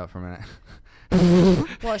 I zoned out for a minute.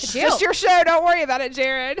 Well, It's just your show. Don't worry about it,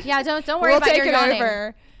 Jared. Yeah, don't worry We'll about take your it yawning.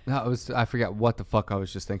 over. No, I forget what the fuck I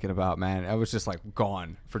was just thinking about, man. I was just like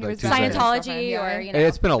gone for He like was 2 back seconds. in Scientology, Yeah. or, you know.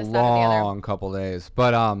 It's been a this, that, or the other. long couple days,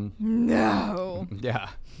 but No.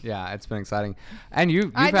 yeah, it's been exciting. And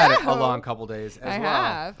you've I had a know. long couple days as I well.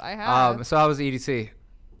 have. I have. So I was EDC.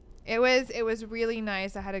 It was really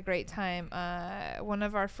nice. I had a great time. One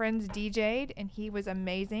of our friends DJ'd, and he was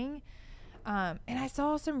amazing. And I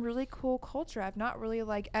saw some really cool culture. I've not really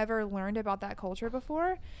like ever learned about that culture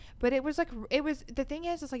before, but it was like, the thing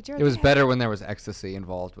is, it's like, Jerod, It was better when there was ecstasy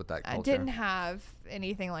involved with that culture. I didn't have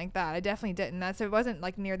anything like that. I definitely didn't. So it wasn't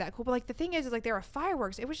like near that cool. But like the thing is like there were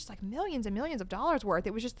fireworks. It was just like millions and millions of dollars worth.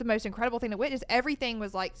 It was just the most incredible thing to witness. Everything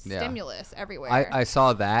was like stimulus everywhere. I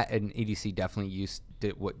saw that, and EDC definitely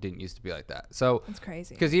didn't used to be like that. So it's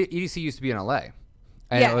crazy because EDC used to be in LA.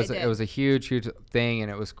 And yeah, it was a huge thing,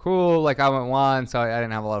 and it was cool. Like I went once, so I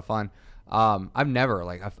didn't have a lot of fun. I've never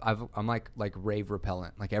I'm like rave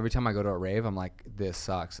repellent. Like every time I go to a rave, I'm like, this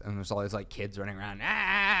sucks. And there's all these like kids running around.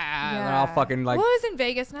 And they're all fucking like. Well, I was in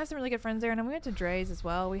Vegas and I have some really good friends there, and we went to Dre's as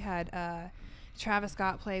well. We had Travis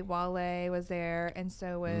Scott played, Wale was there, and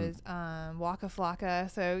so was Waka Flocka.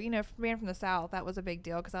 So, you know, being from the South, that was a big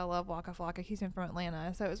deal because I love Waka Flocka. He's been from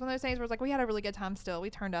Atlanta. So it was one of those things where it's like we had a really good time still. We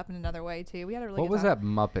turned up in another way, too. We had a really What good was time. that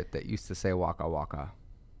Muppet that used to say Waka Waka?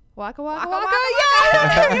 Waka Waka Waka?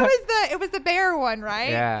 Yeah, it was the bear one, right?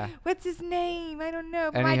 Yeah. What's his name? I don't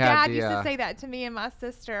know. But And my he had dad the, used to say that to me and my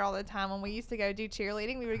sister all the time when we used to go do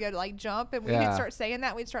cheerleading. We would go to like jump, and we would start saying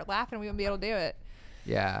that. We'd start laughing. We wouldn't be able to do it.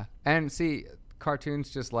 Yeah, and see, cartoons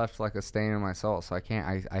just left like a stain in my soul, so I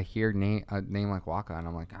can't. I hear a name like Waka, and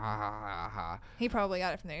I'm like, ah. He probably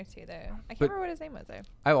got it from there too, though. I can't remember what his name was though.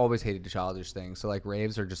 I always hated childish things, so like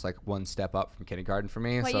raves are just like one step up from kindergarten for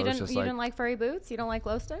me. Like so you it's just didn't like furry boots? You don't like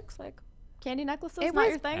glow sticks? Like candy necklaces? It Not was,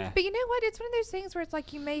 your thing? but you know what? It's one of those things where it's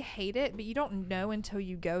like you may hate it, but you don't know until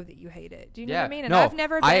you go that you hate it. Do you know what I mean? And I've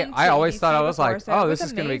never been I to always thought DC I was before, like, so oh, it this was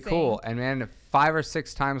is gonna be cool, and then 5 or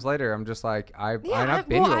 6 times later, I'm just like, I've been to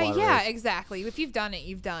a lot of raves. Exactly. If you've done it,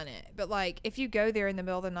 you've done it. But like, if you go there in the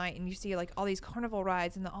middle of the night and you see like all these carnival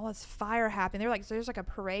rides and all this fire happening, they're like, so there's like a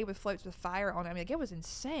parade with floats with fire on it. I mean, like it was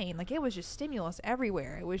insane. Like it was just stimulus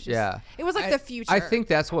everywhere. It was just, it was like the future. I think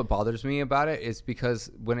that's what bothers me about it is because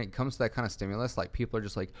when it comes to that kind of stimulus, like people are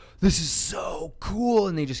just like, this is so cool,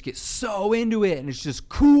 and they just get so into it, and it's just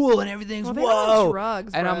cool, and everything's whoa. On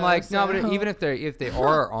drugs, and bro, I'm like, no, but even if they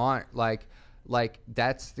are on like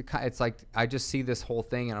that's the kind. It's like I just see this whole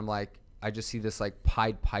thing, and I'm like, I just see this like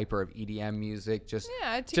Pied Piper of EDM music, just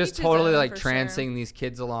totally like trancing these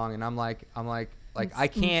kids along, and I'm like I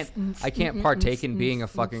can't partake in being a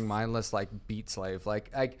fucking mindless like beat slave.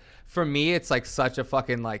 Like for me, it's like such a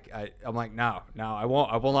fucking like I'm like no, I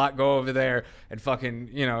will not go over there and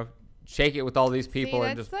fucking shake it with all these people.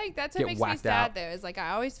 And just that's what makes me sad though, is like I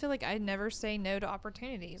always feel like I never say no to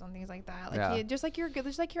opportunities on things like that. Like just like your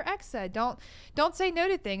ex said, don't say no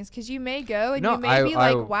to things because you may go and you may be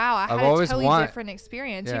like, wow, I had a totally different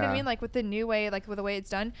experience. You know what I mean? Like with the new way, like with the way it's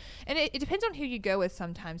done, and it depends on who you go with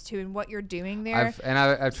sometimes too, and what you're doing there.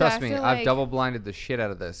 Trust me, I've double blinded the shit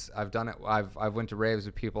out of this. I've done it. I've went to raves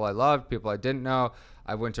with people I loved, people I didn't know.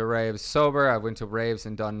 I went to raves sober. I went to raves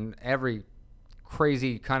and done every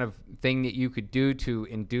crazy kind of thing that you could do to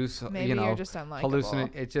induce, maybe you're just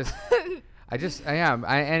hallucinate. It just, I am.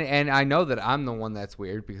 And I know that I'm the one that's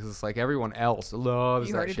weird because it's like everyone else loves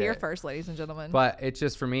that shit. You heard it here first, ladies and gentlemen. But it's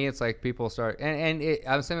just for me, it's like people start, and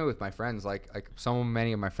I'm saying it with my friends. Like so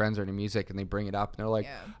many of my friends are into music, and they bring it up, and they're like,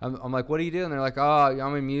 I'm like, what do you do? And they're like, oh,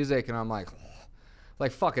 I'm in music, and I'm like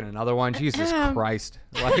fucking another one. Jesus Christ,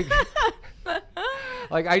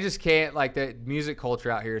 like I just can't, like the music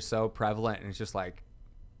culture out here is so prevalent, and it's just like,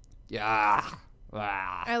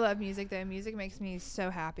 I love music though. Music makes me so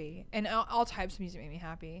happy, and all types of music make me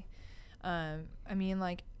happy. I mean,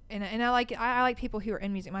 like, and I like people who are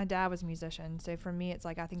in music. My dad was a musician, so for me, it's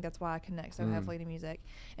like I think that's why I connect so heavily to music,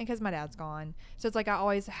 and because my dad's gone, so it's like I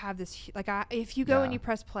always have this like if you go and you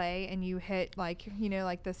press play and you hit like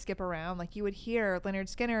like the skip around, like you would hear Leonard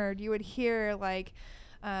Skinner, you would hear like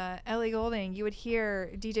Ellie Goulding, you would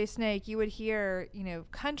hear DJ Snake, you would hear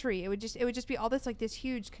country. It would just be all this like this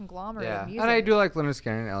huge conglomerate of music. And I do like Leonard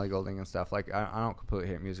Skinner and Ellie Goulding and stuff. Like I don't completely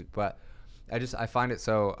hate music, but I find it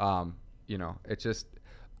so it's just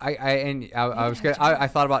I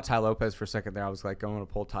thought about Ty Lopez for a second there. I was like, I'm gonna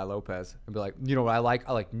pull Ty Lopez and be like, you know what I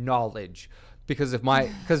like knowledge. Because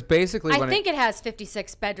basically I think it has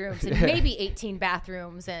 56 bedrooms and maybe 18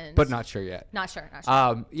 bathrooms but not sure yet. Not sure. Depends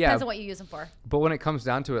on what you use them for. But when it comes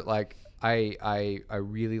down to it, like I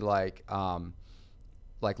really like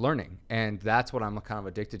learning, and that's what I'm kind of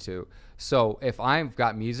addicted to. So if I've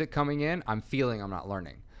got music coming in, I'm feeling I'm not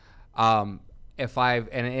learning. If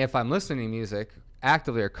I'm listening to music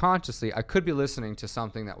actively or consciously, I could be listening to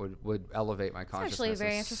something that would elevate my consciousness. It's actually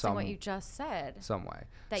very interesting what you just said. Some way.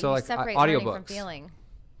 That so you like separate learning from feeling.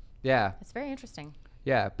 Yeah. It's very interesting.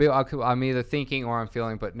 Yeah, but I'm either thinking or I'm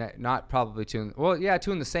feeling, but not probably two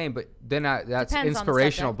in the same. But then that's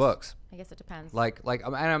inspirational books. I guess it depends.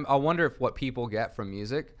 I wonder if what people get from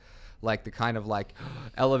music, like the kind of like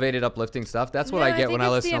elevated, uplifting stuff. That's what I get when I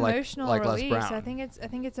listen to like Les Brown. I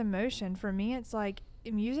think it's emotion. For me, it's like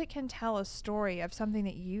music can tell a story of something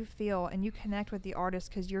that you feel, and you connect with the artist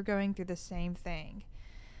because you're going through the same thing.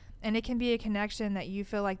 And it can be a connection that you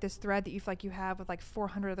feel like this thread that you feel like you have with like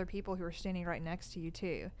 400 other people who are standing right next to you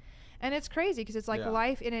too. And it's crazy because it's like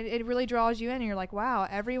life, and it really draws you in, and you're like, wow,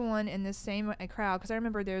 everyone in this same crowd. Because I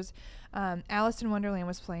remember there's Alice in Wonderland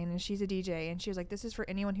was playing, and she's a DJ, and she was like, this is for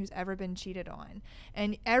anyone who's ever been cheated on.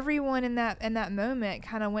 And everyone in that moment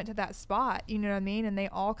kind of went to that spot, you know what I mean? And they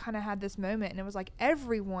all kind of had this moment, and it was like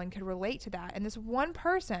everyone could relate to that. And this one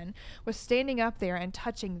person was standing up there and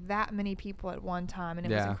touching that many people at one time,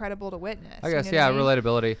 and it was incredible to witness. I guess, you know what I mean?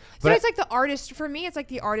 relatability. So it's like the artist, for me, it's like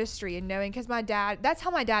the artistry and knowing, because that's how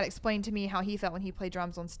my dad explained to me how he felt when he played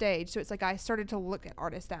drums on stage. So it's like I started to look at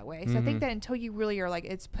artists that way. So I think that until you really are like,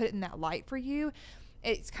 it's put in that light for you,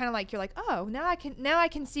 it's kind of like you're like, oh, now I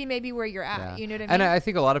can see maybe where you're at. You know what I mean? And I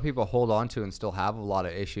think a lot of people hold on to and still have a lot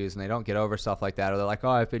of issues, and they don't get over stuff like that, or they're like, oh,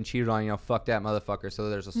 I've been cheated on, fuck that motherfucker. So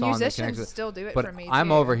there's a song that connects with. Still do it but for me. I'm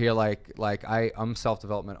too. over here like I'm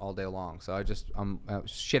self-development all day long. So I just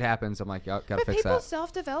shit happens. I'm like, gotta fix that. But people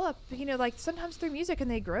self-develop, like sometimes through music, and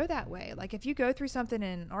they grow that way. Like if you go through something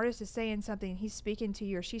and an artist is saying something, he's speaking to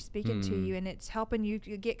you or she's speaking to you, and it's helping you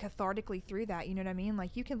get cathartically through that. You know what I mean?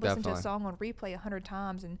 Like you can listen to a song on replay 100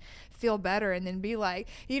 times and feel better, and then be like,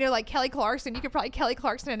 like Kelly Clarkson, you could probably Kelly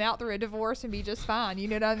Clarkson it out through a divorce and be just fine. You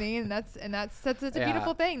know what I mean? And that's a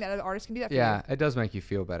beautiful thing that an artist can do that for you. Yeah, it does make you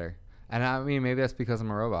feel better. And I mean, maybe that's because I'm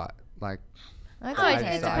a robot. Like,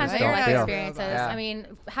 it depends on your life experiences. Yeah. I mean,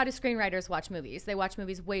 how do screenwriters watch movies? They watch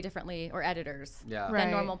movies way differently, or editors, than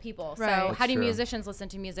normal people. Right. So That's how do true. musicians listen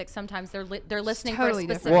to music? Sometimes they're listening totally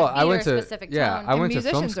for a different. specific Well, I beat went or a to- specific yeah, tone. I went to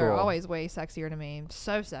musicians film school. are always way sexier to me.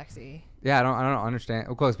 So sexy. Yeah, I don't understand.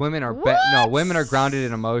 Of course, women are women are grounded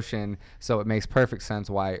in emotion, so it makes perfect sense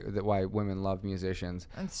why women love musicians.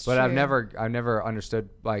 That's but true. I've never understood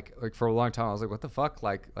like for a long time. I was like, what the fuck,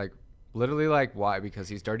 like literally, like, why? Because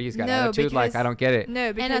he's dirty, he's got attitude. Like, I don't get it.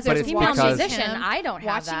 No, because and as But a it's female because- musician, I don't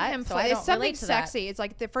have watching that. him So play, I it's don't something relate to that. sexy. It's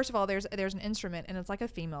like first of all, there's an instrument, and it's like a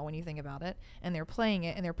female when you think about it, and they're playing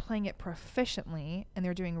it, and they're playing it proficiently, and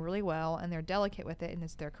they're doing really well, and they're delicate with it, and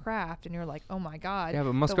it's their craft, and you're like, oh my god. Yeah,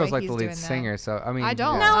 but most girls like the lead singer, so I mean, I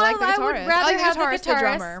don't. No, I like the I would guitarist. rather I like have the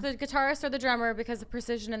drummer. the guitarist or the drummer, because the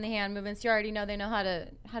precision in the hand movements. You already know they know how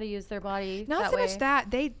to use their body. Not that so way. much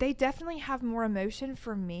that they definitely have more emotion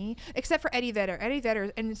for me, except for Eddie Vedder. Eddie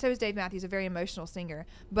Vedder, and so is Dave Matthews, a very emotional singer.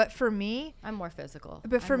 But for me, I'm more physical.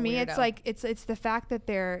 But for I'm a me, it's weirdo. like it's the fact that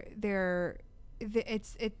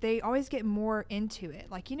they always get more into it.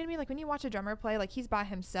 Like, you know what I mean? Like when you watch a drummer play, like he's by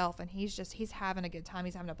himself and he's having a good time.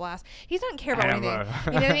 He's having a blast. He doesn't care about anything. You know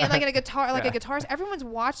what I mean? Like in a guitar, like a guitarist, everyone's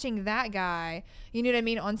watching that guy. You know what I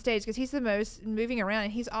mean? On stage, because he's the most moving around,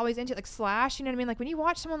 and he's always into it. Like Slash. You know what I mean? Like when you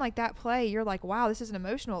watch someone like that play, you're like, wow, this is an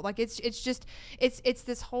emotional. Like it's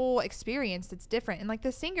this whole experience that's different. And like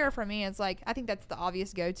the singer for me is like, I think that's the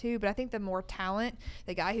obvious go-to. But I think the more talent,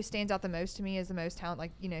 the guy who stands out the most to me is the most talent.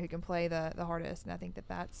 Like, who can play the hardest. And I think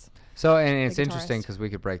that's so. And it's the interesting guitarist. because we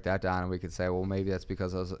could break that down and we could say, well, maybe that's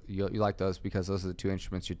because those you like those because those are the two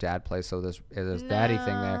instruments your dad plays. So there's daddy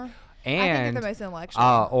thing there. And I think they're the most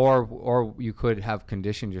intellectual. or you could have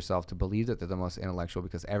conditioned yourself to believe that they're the most intellectual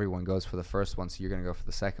because everyone goes for the first one, so you're going to go for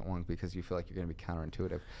the second one because you feel like you're going to be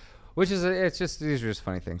counterintuitive. Which is these are just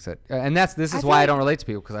funny things that, and this is why I don't relate to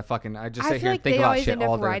people because I just sit here and think about shit all day. I feel like they always end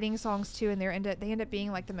up writing songs too, and they end up being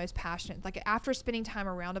like the most passionate. Like after spending time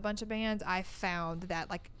around a bunch of bands, I found that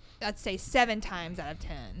like I'd say 7 times out of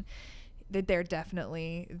 10 that they're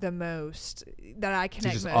definitely the most that I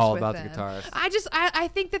connect just most all with about them. the guitarist. I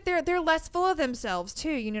think that they're less full of themselves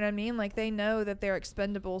too. You know what I mean? Like they know that they're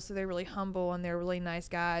expendable, so they're really humble and they're really nice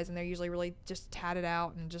guys, and they're usually really just tatted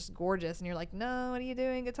out and just gorgeous. And you're like, no, what are you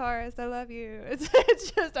doing, guitarist? I love you.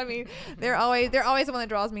 It's just, I mean, they're always the one that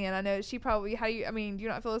draws me in. I know she probably. Do you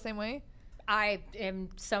not feel the same way? I am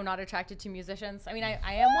so not attracted to musicians. I mean, I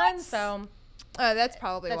am one, so. Oh, that's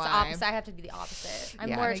probably that's why. the opposite. I have to be the opposite. I'm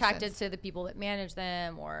Yeah, more makes attracted sense. to the people that manage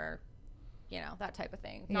them, or that type of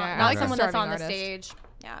thing. Yeah, Not, I not like someone the that's on the starving stage.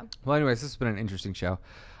 Yeah. Well, anyways, this has been an interesting show.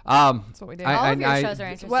 That's what we do. All of your shows are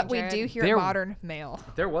interesting. What we Jerod. do here at Modern Male.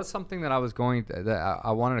 There was something that I was that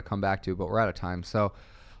I wanted to come back to, but we're out of time. So,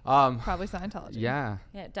 Probably Scientology. yeah.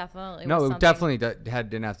 Yeah, definitely. No, was it something. definitely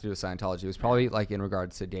didn't have to do with Scientology. It was probably like in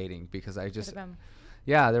regards to dating because I just, Could've been.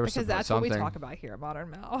 yeah, there was Because that's something. what we talk about here at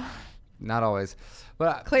Modern Male. Not always,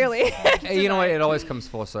 but Clearly. you know what? It always comes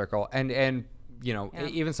full circle, and Yeah.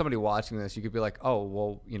 even somebody watching this, you could be like, oh,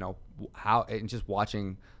 well, how, and just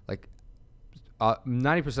watching like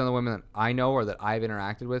 90% of the women that I know or that I've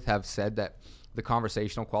interacted with have said that the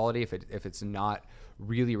conversational quality, if it's not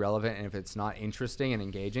really relevant and if it's not interesting and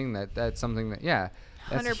engaging, that's something that,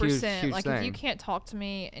 that's 100%. a huge Like thing. if you can't talk to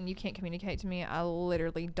me and you can't communicate to me, I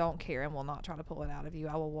literally don't care and will not try to pull it out of you.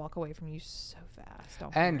 I will walk away from you so fast.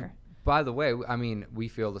 Don't care. By the way, I mean, we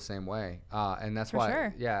feel the same way, and that's For why.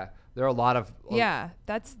 sure. Yeah, there are a lot of.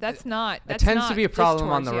 That's not. It tends to be a problem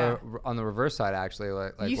on distorts, the reverse side, actually,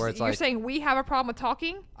 like where it's you're saying we have a problem with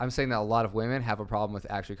talking? I'm saying that a lot of women have a problem with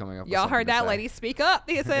actually coming up. Y'all with heard that, say. ladies? Speak up,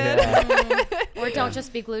 they said. Or don't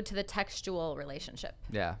just be glued to the textual relationship.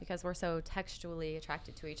 Yeah. Because we're so textually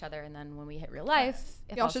attracted to each other, and then when we hit real life,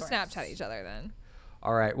 Y'all should Snapchat each other then.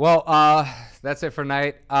 All right. Well, that's it for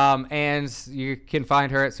tonight. And you can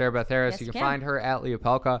find her at Sarah Beth Harris. Yes, you you can can. find her at Leah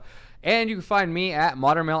Pelka. And you can find me at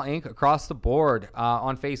Modern Male Inc. across the board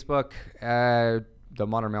on Facebook, the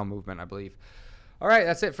Modern Male Movement, I believe. All right.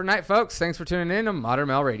 That's it for tonight, folks. Thanks for tuning in to Modern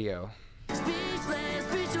Male Radio.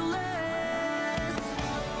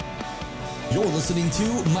 You're listening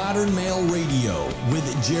to Modern Male Radio with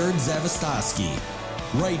Jerod Zavistoski,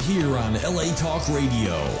 right here on LA Talk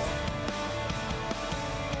Radio.